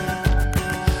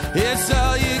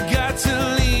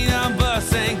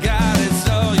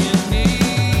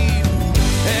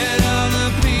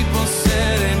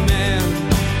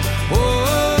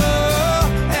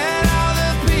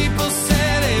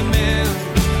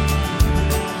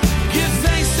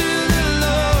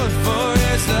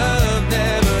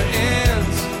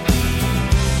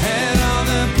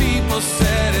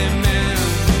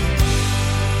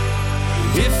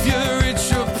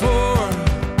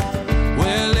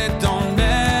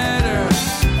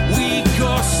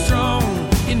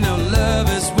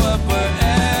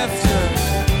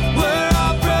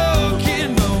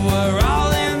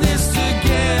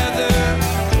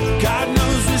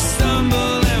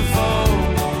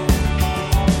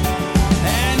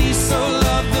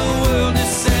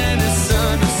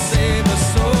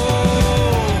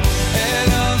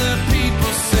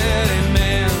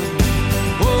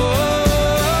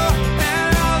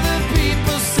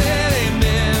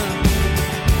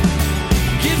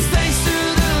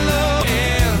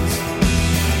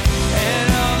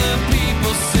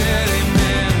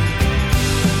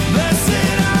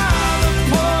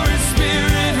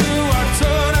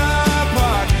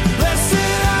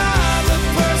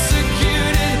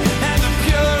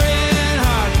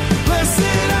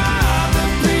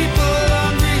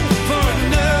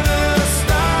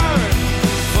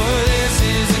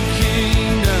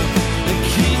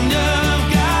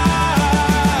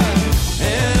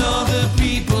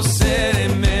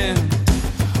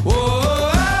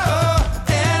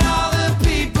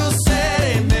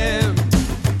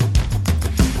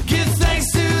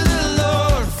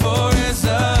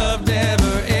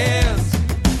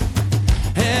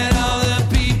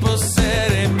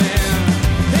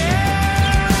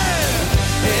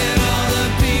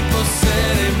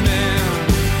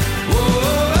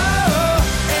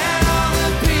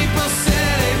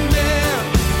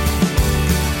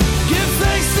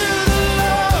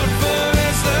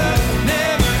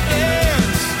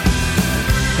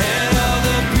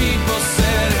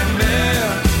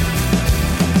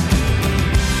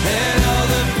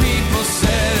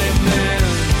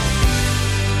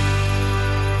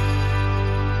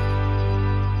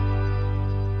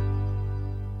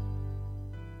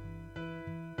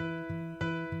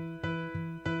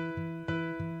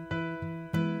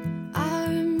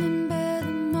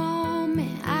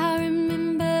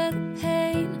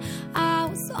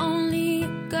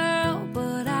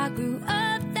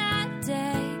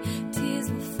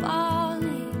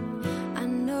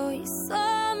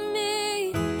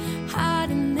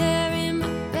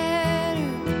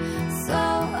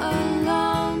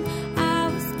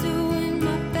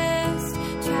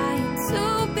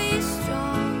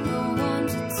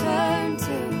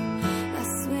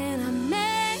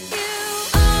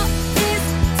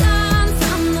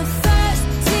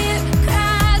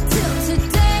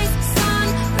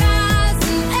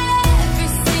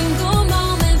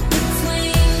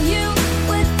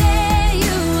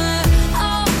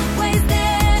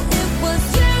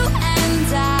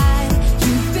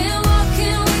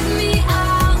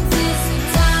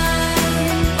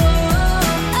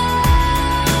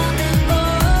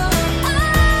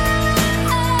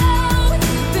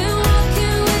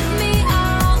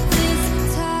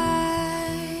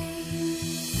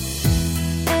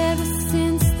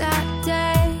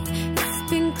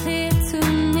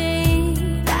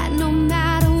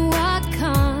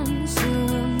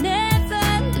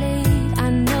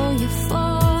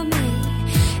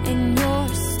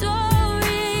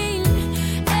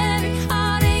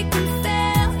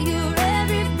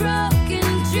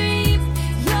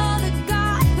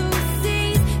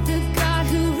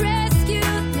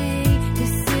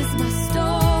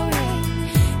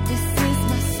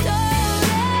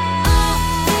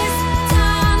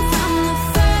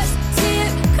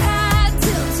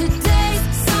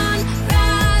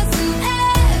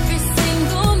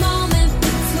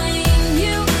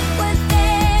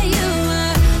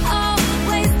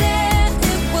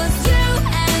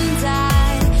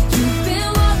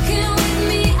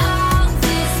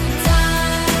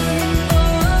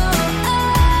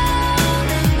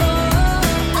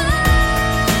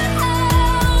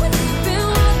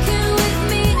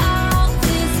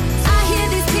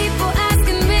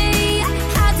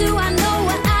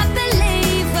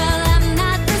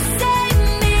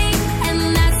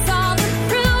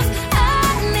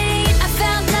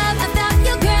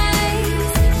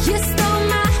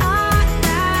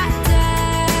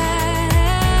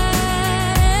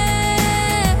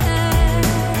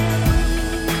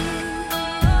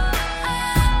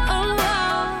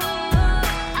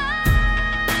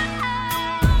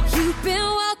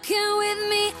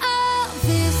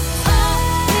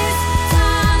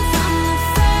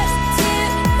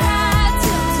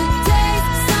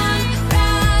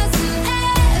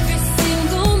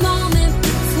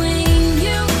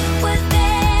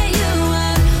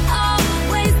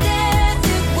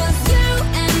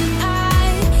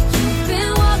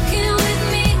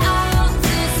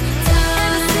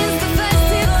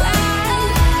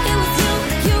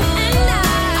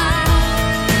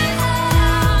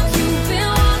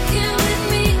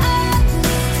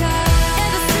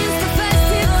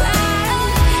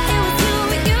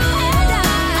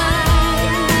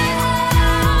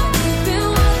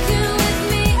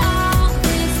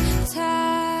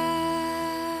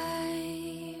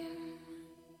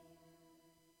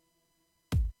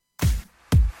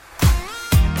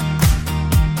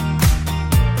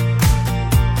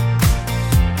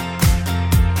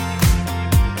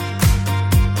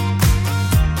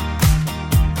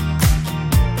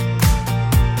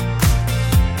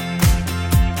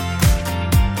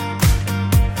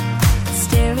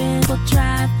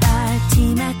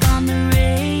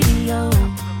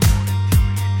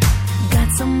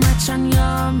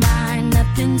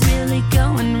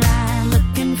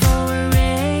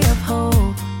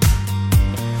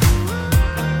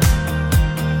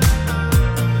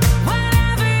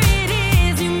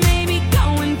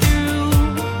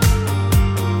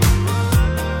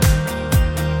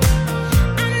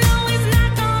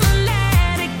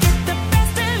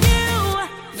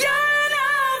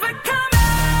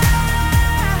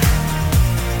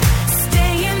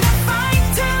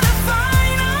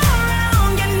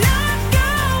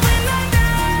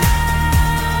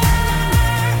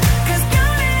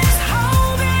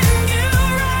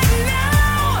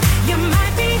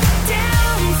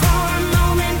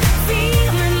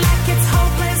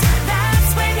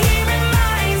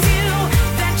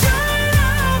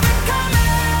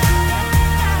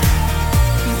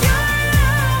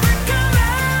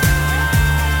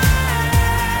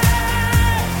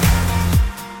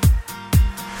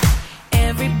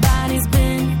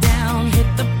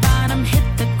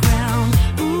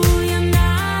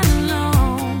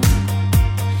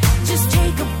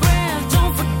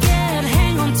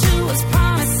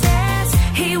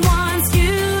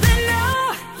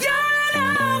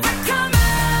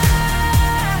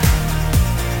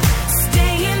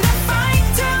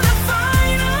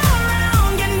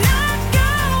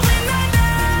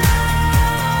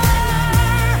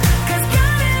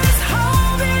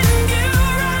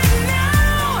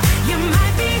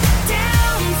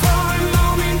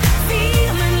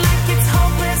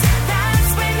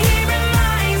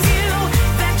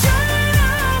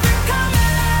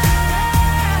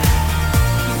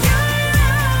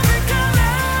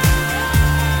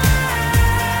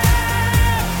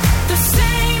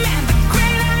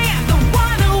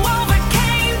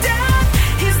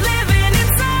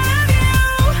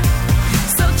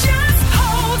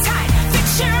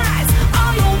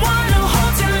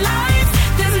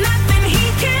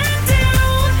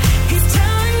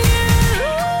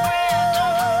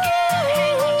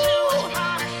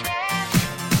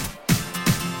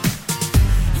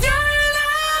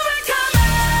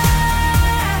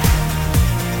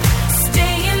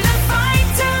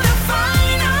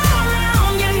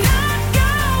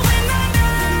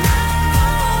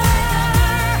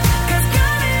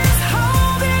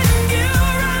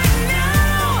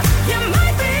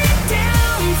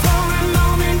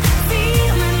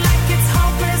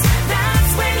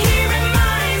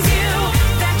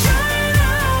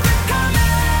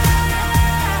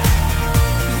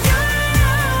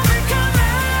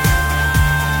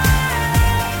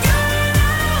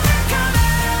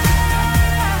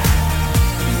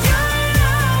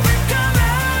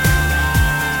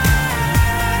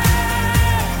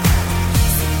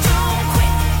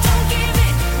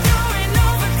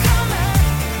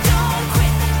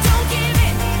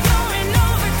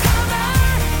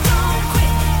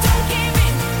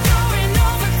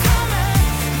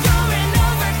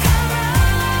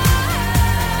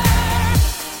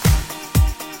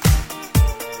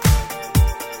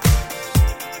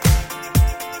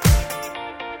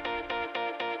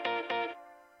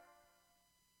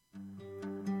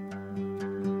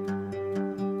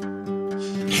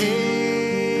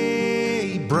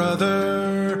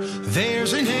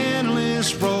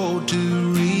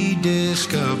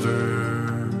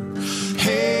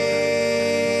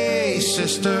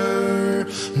 sister.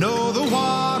 No, the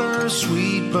water's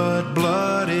sweet, but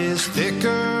blood is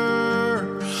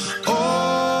thicker.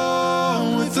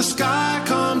 Oh, if the sky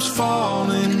comes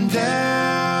falling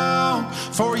down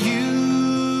for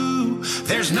you,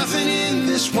 there's nothing in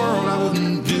this world I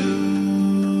wouldn't do.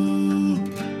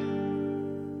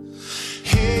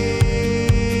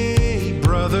 Hey,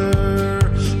 brother,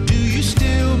 do you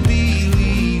still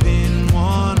believe in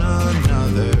one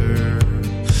another?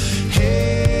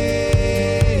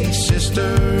 Hey, sister,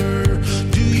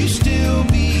 do you still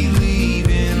believe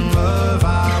in love?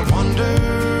 I wonder.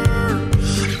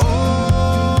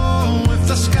 Oh, if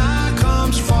the sky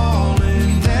comes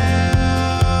falling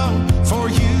down for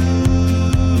you,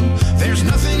 there's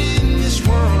nothing in this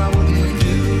world I wouldn't do.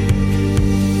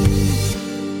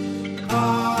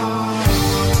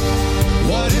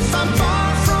 What if I'm far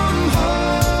from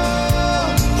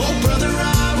home? Oh, brother,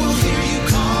 I will hear you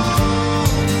call.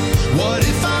 What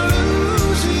if I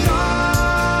lose it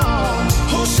all?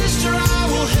 Oh, sister, I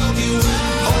will help you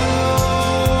out.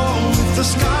 Oh, if the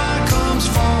sky comes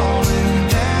falling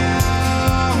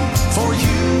down for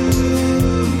you,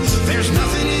 there's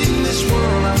nothing in this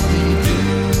world I wouldn't do.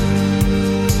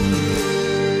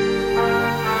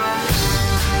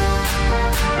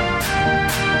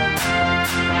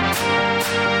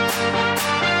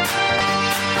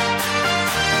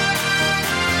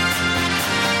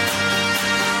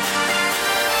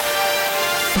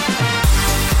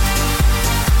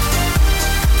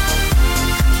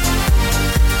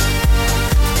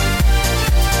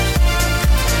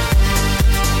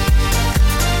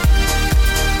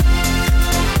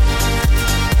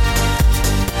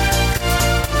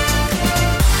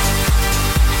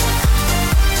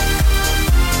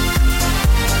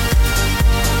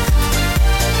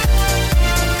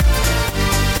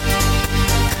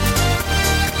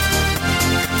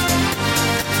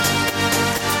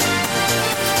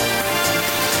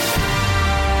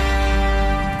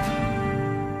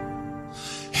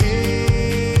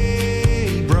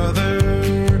 Hey, brother,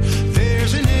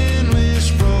 there's an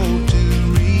endless road to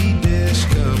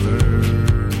rediscover.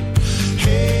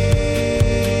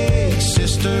 Hey,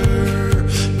 sister,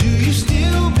 do you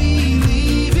still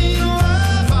believe in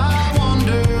love? I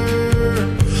wonder.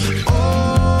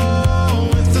 Oh,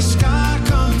 if the sky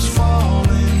comes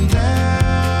falling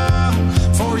down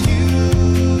for you,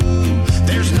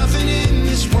 there's nothing in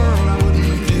this world I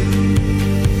wouldn't do.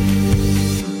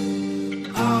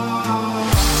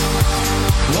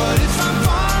 What if I'm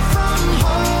far from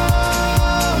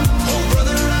home? Oh,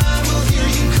 brother, I will hear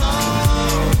you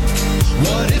call.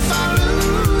 What if I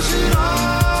lose it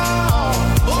all?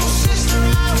 Oh, sister,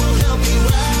 I will help you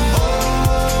out.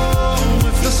 Oh,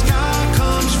 if the sky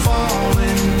comes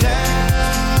falling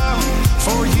down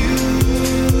for you,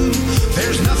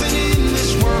 there's nothing in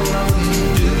this world I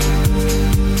wouldn't do.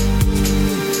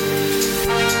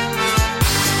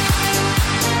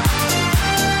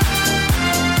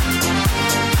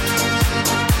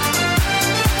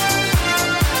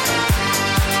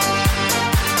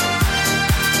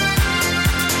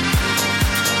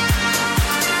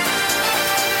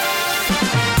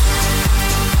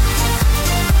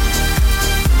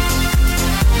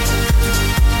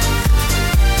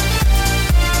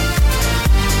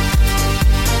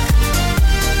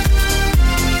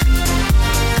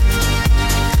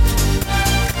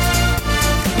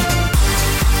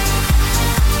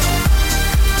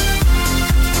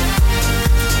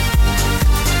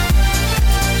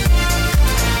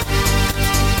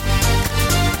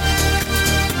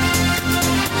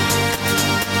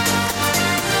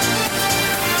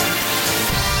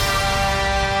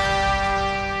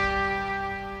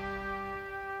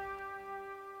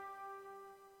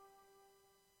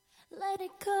 Let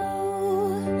it go,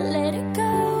 let it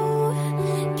go.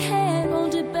 Can't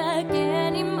hold it back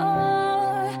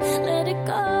anymore. Let it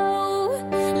go,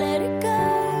 let it go.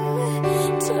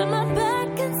 Turn my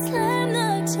back and slam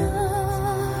the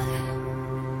door.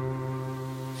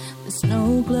 The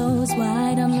snow glows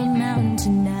white on the mountain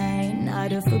tonight.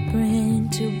 Not a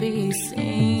footprint to be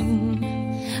seen.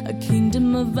 A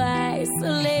kingdom of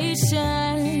isolation,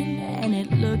 and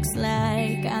it looks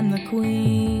like I'm the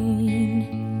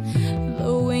queen.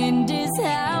 The wind is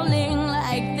howling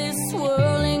like this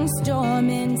swirling storm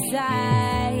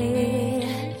inside.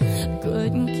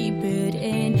 Couldn't keep it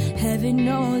in, heaven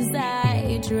knows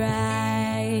I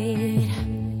tried.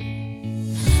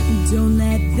 Don't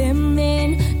let them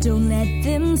in, don't let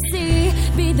them see.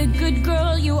 Be the good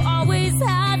girl you always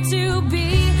had to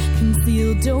be.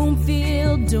 Conceal, don't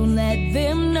feel, don't let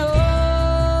them know.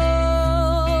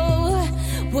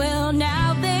 Well,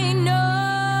 now they know.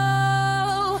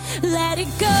 Let it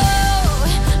go,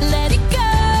 let it go.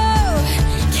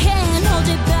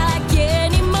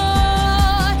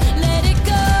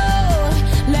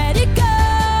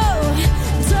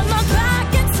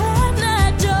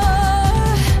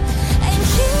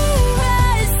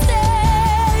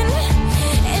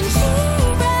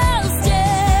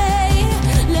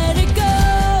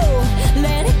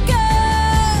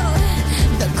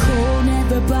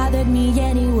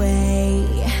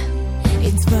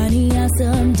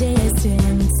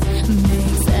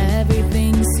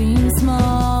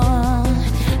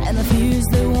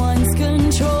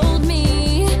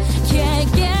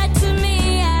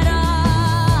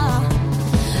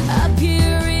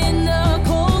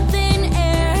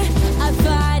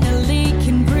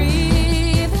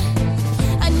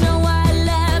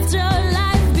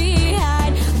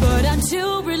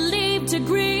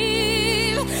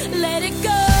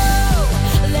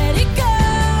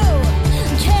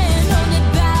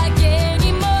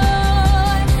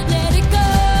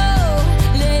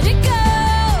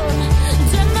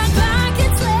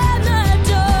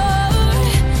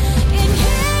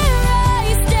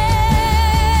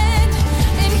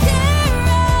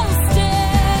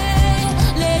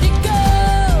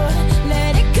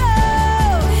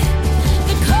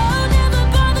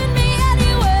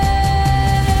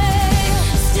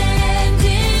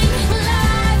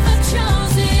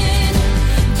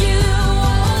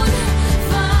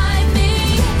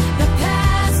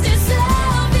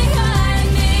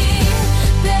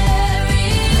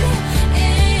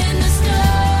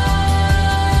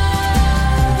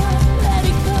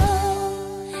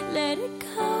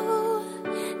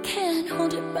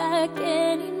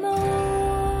 anymore.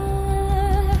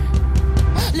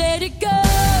 Let it go,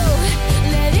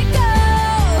 let it go.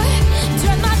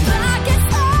 Turn my back and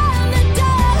slam the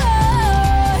door.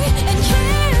 And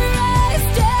here I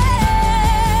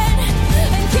stand,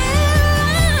 and here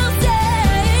I'll stay.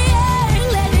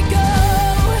 Let it go,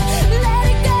 let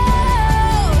it go.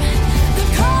 The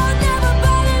cold never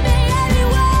bothered me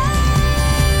anyway.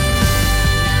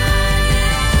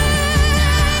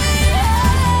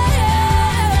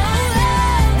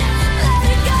 Let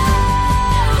it go.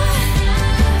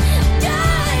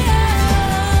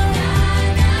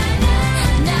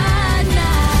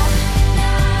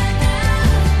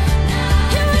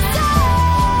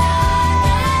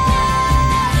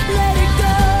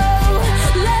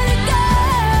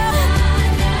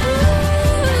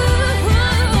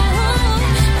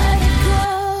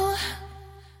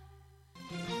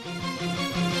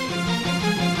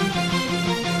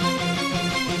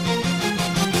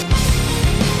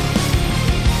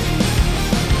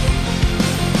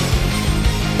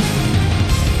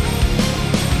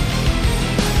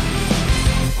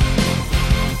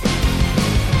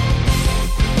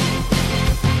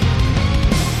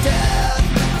 Death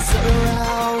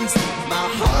surrounds, my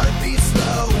heart beats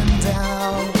slowing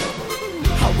down.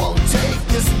 I won't take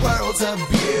this world's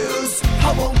abuse.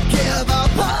 I won't give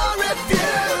up or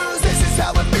refuse. This is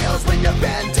how it feels when you're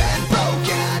bent and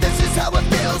broken. This is how it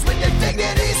feels when your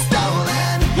dignity's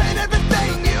stolen. And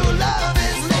everything you love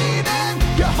is leaving.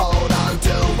 You hold on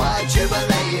to what you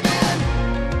believe in.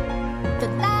 The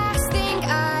last thing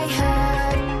I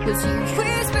heard was you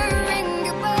whispering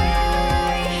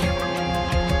goodbye,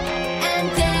 and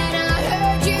then I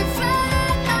heard you fly.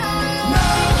 No,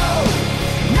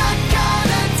 not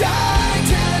gonna die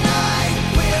tonight.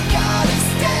 We're gonna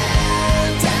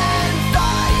stand and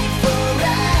fight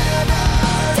forever.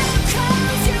 Don't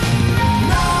close your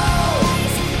eyes. No,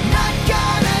 not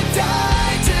gonna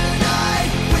die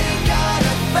tonight. We're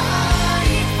gonna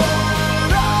fight for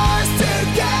us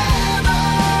together.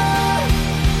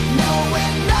 No,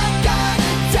 we're not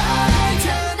gonna die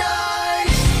tonight.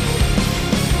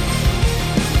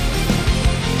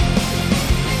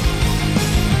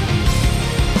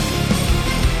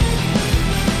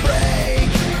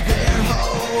 Break their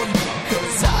hold,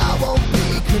 'cause I won't be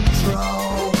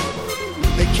controlled.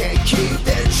 They can't keep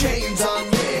their chains on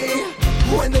me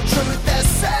when the truth has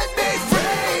set me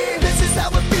free. This is how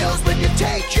it feels when you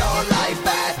take your life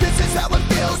back. This is how it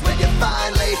feels when you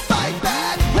finally fight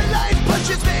back. When life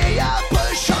pushes me, I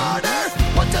push harder.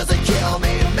 What doesn't kill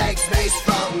me makes me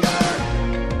stronger.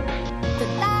 The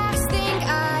last thing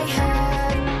I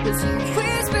heard was you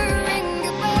whispering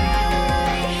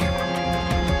goodbye,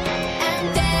 and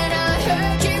then I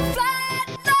heard you fly.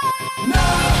 No,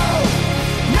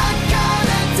 not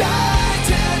gonna die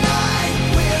tonight.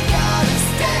 We're gonna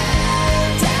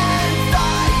stand and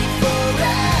fight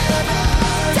forever.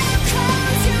 Don't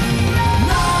close your eyes.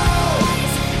 No,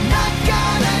 not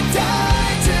gonna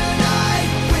die tonight.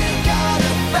 We're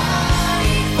gonna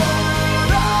fight for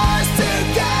us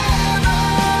together.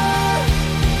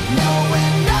 No,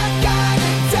 we're not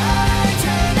gonna die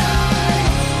tonight.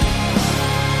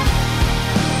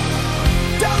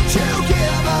 Don't you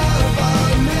give up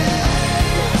on me.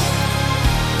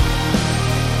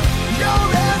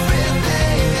 You're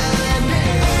everything I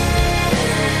need.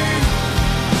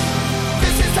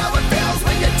 This is how it feels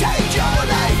when you take your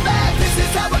life back. This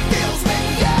is how it feels when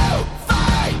you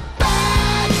fight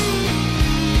back.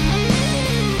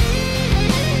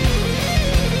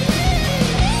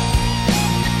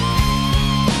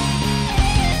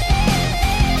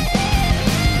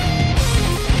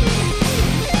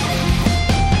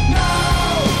 No,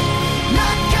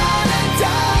 not gonna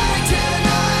die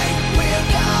tonight. We're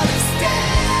gonna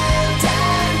stand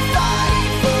and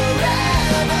fight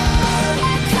forever.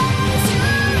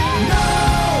 No,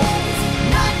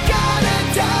 not gonna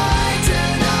die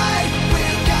tonight.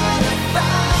 We're gonna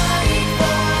fight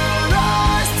for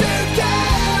us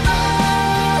together.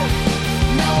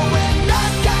 No, we're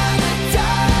not gonna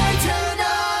die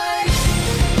tonight.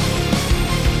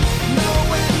 No,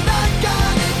 we're not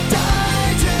gonna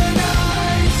die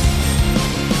tonight.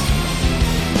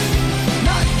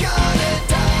 Not gonna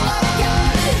die.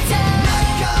 Not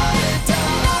gonna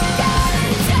die.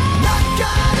 Not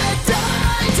gonna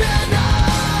die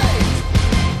tonight.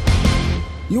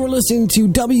 You're listening to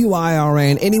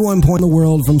WIRN 81 Point in the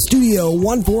World from Studio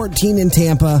 114 in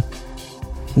Tampa.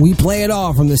 We play it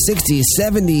all from the 60s,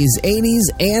 70s, 80s,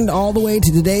 and all the way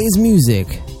to today's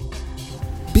music.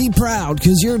 Be proud,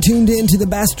 because you're tuned in to the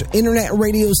best internet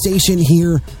radio station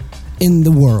here in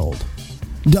the world.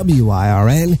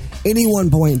 WIRN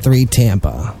 81.3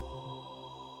 Tampa.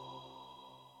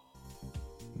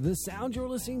 The sound you're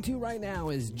listening to right now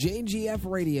is JGF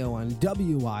Radio on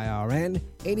WIRN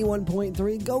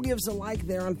 81.3. Go give us a like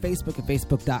there on Facebook at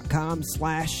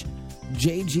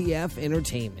facebook.com/JGF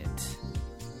Entertainment.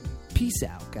 Peace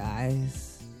out,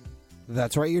 guys.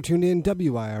 That's right, you're tuned in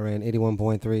WIRN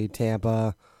 81.3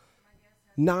 Tampa.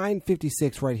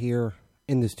 9:56 right here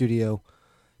in the studio,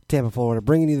 Tampa, Florida,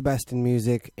 bringing you the best in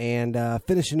music and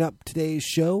finishing up today's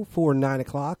show for 9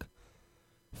 o'clock.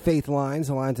 Faith lines.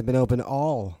 The lines have been open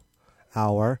all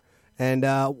hour. And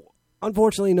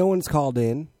unfortunately, no one's called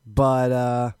in.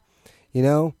 But,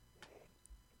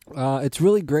 it's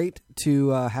really great to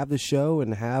have the show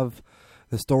and have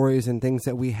the stories and things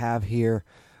that we have here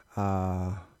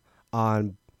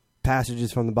on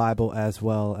passages from the Bible as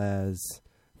well as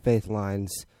faith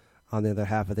lines on the other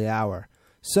half of the hour.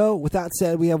 So, with that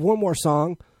said, we have one more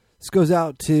song. This goes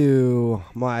out to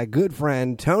my good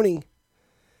friend Tony,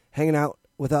 hanging out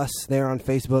with us there on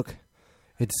Facebook.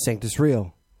 It's Sanctus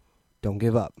Real. Don't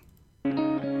give up.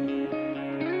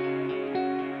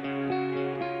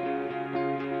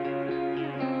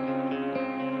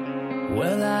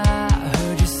 Well, I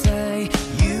heard you say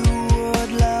you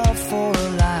would love for a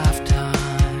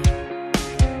lifetime,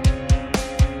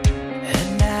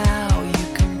 and now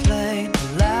you complain a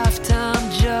lifetime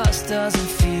just doesn't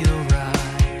feel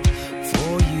right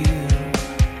for you.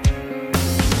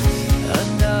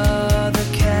 Another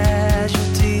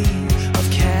casualty of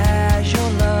casual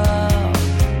love,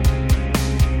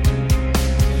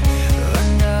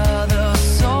 another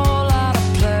soul out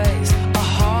of place, a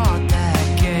heart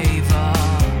that gave up.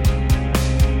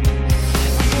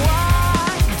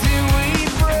 Why do we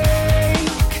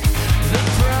break the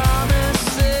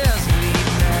promises we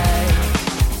made?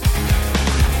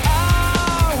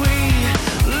 Are we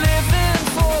living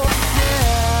for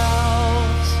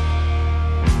ourselves?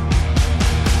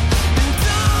 And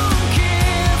don't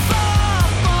give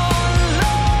up on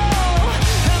love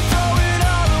and throw it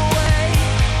all away.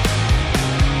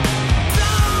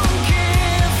 Don't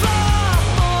give up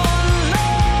on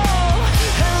love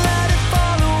and let it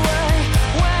fall away.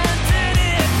 When did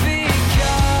it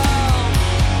become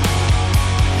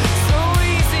so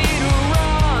easy to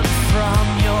run from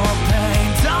your pain?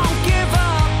 Don't give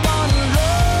up on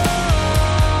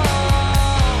love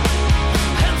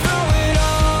and throw it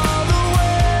all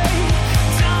away.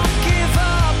 Don't give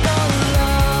up on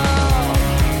love.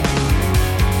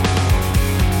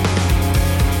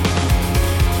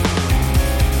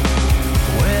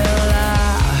 Well, I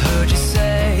heard you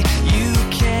say you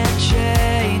can't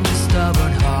change a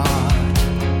stubborn heart.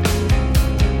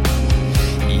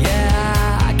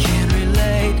 Yeah, I can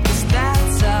relate, 'cause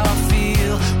that's how I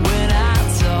feel when I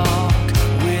talk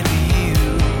with you.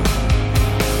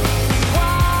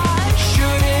 Why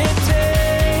should it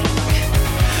take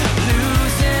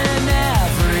losing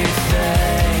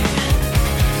everything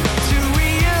to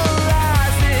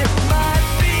realize it might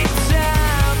be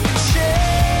time to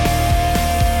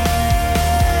change?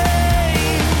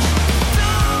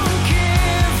 Don't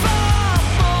give up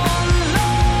on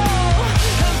love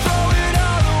and throw it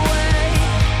all away.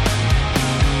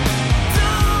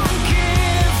 Don't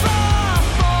give up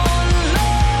on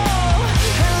love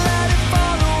and let it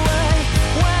fall away.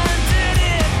 When did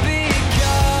it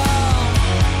become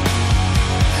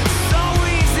so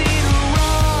easy to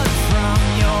run from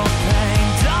your pain?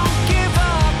 Don't give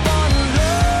up on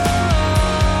love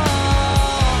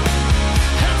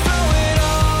and throw it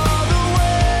all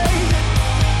away.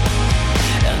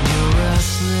 And your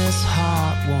restless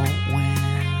heart won't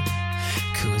win,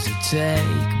 'cause you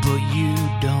take but you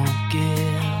don't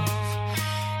give.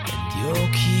 And you'll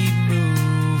keep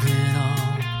moving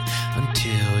on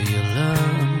until you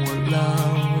learn what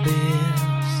love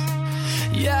is.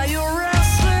 Yeah, your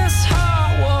restless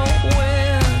heart won't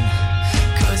win,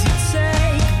 'cause you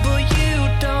take but you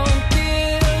don't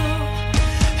give.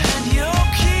 And you'll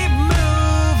keep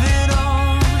moving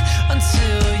on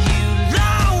until you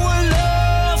learn what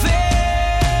love is.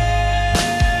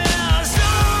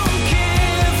 Don't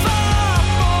give up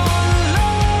on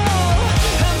love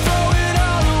and throw it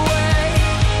all away.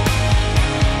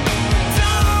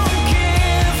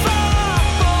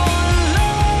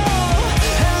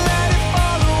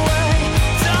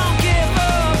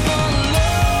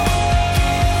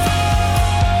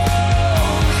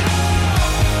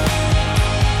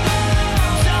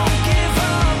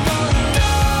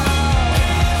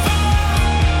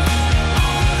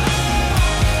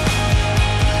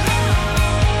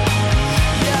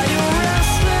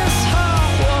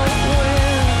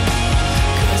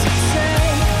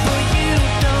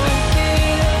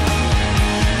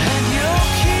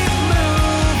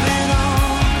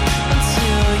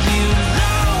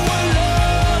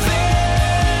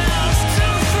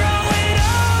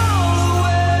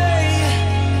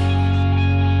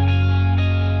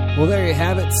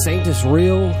 Sanctus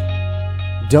Real,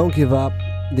 Don't Give Up,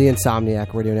 the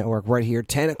Insomniac Radio Network right here,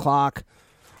 10 o'clock.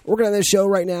 Working on this show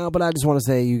right now, but I just want to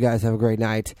say you guys have a great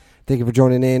night. Thank you for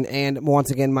joining in. And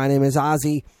once again, my name is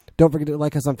Ozzy. Don't forget to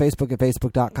like us on Facebook at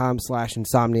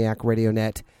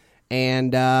facebook.com/InsomniacRadioNet.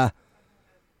 And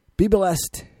be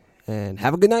blessed and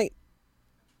have a good night.